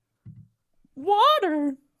sign-off.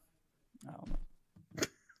 Water.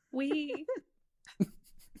 We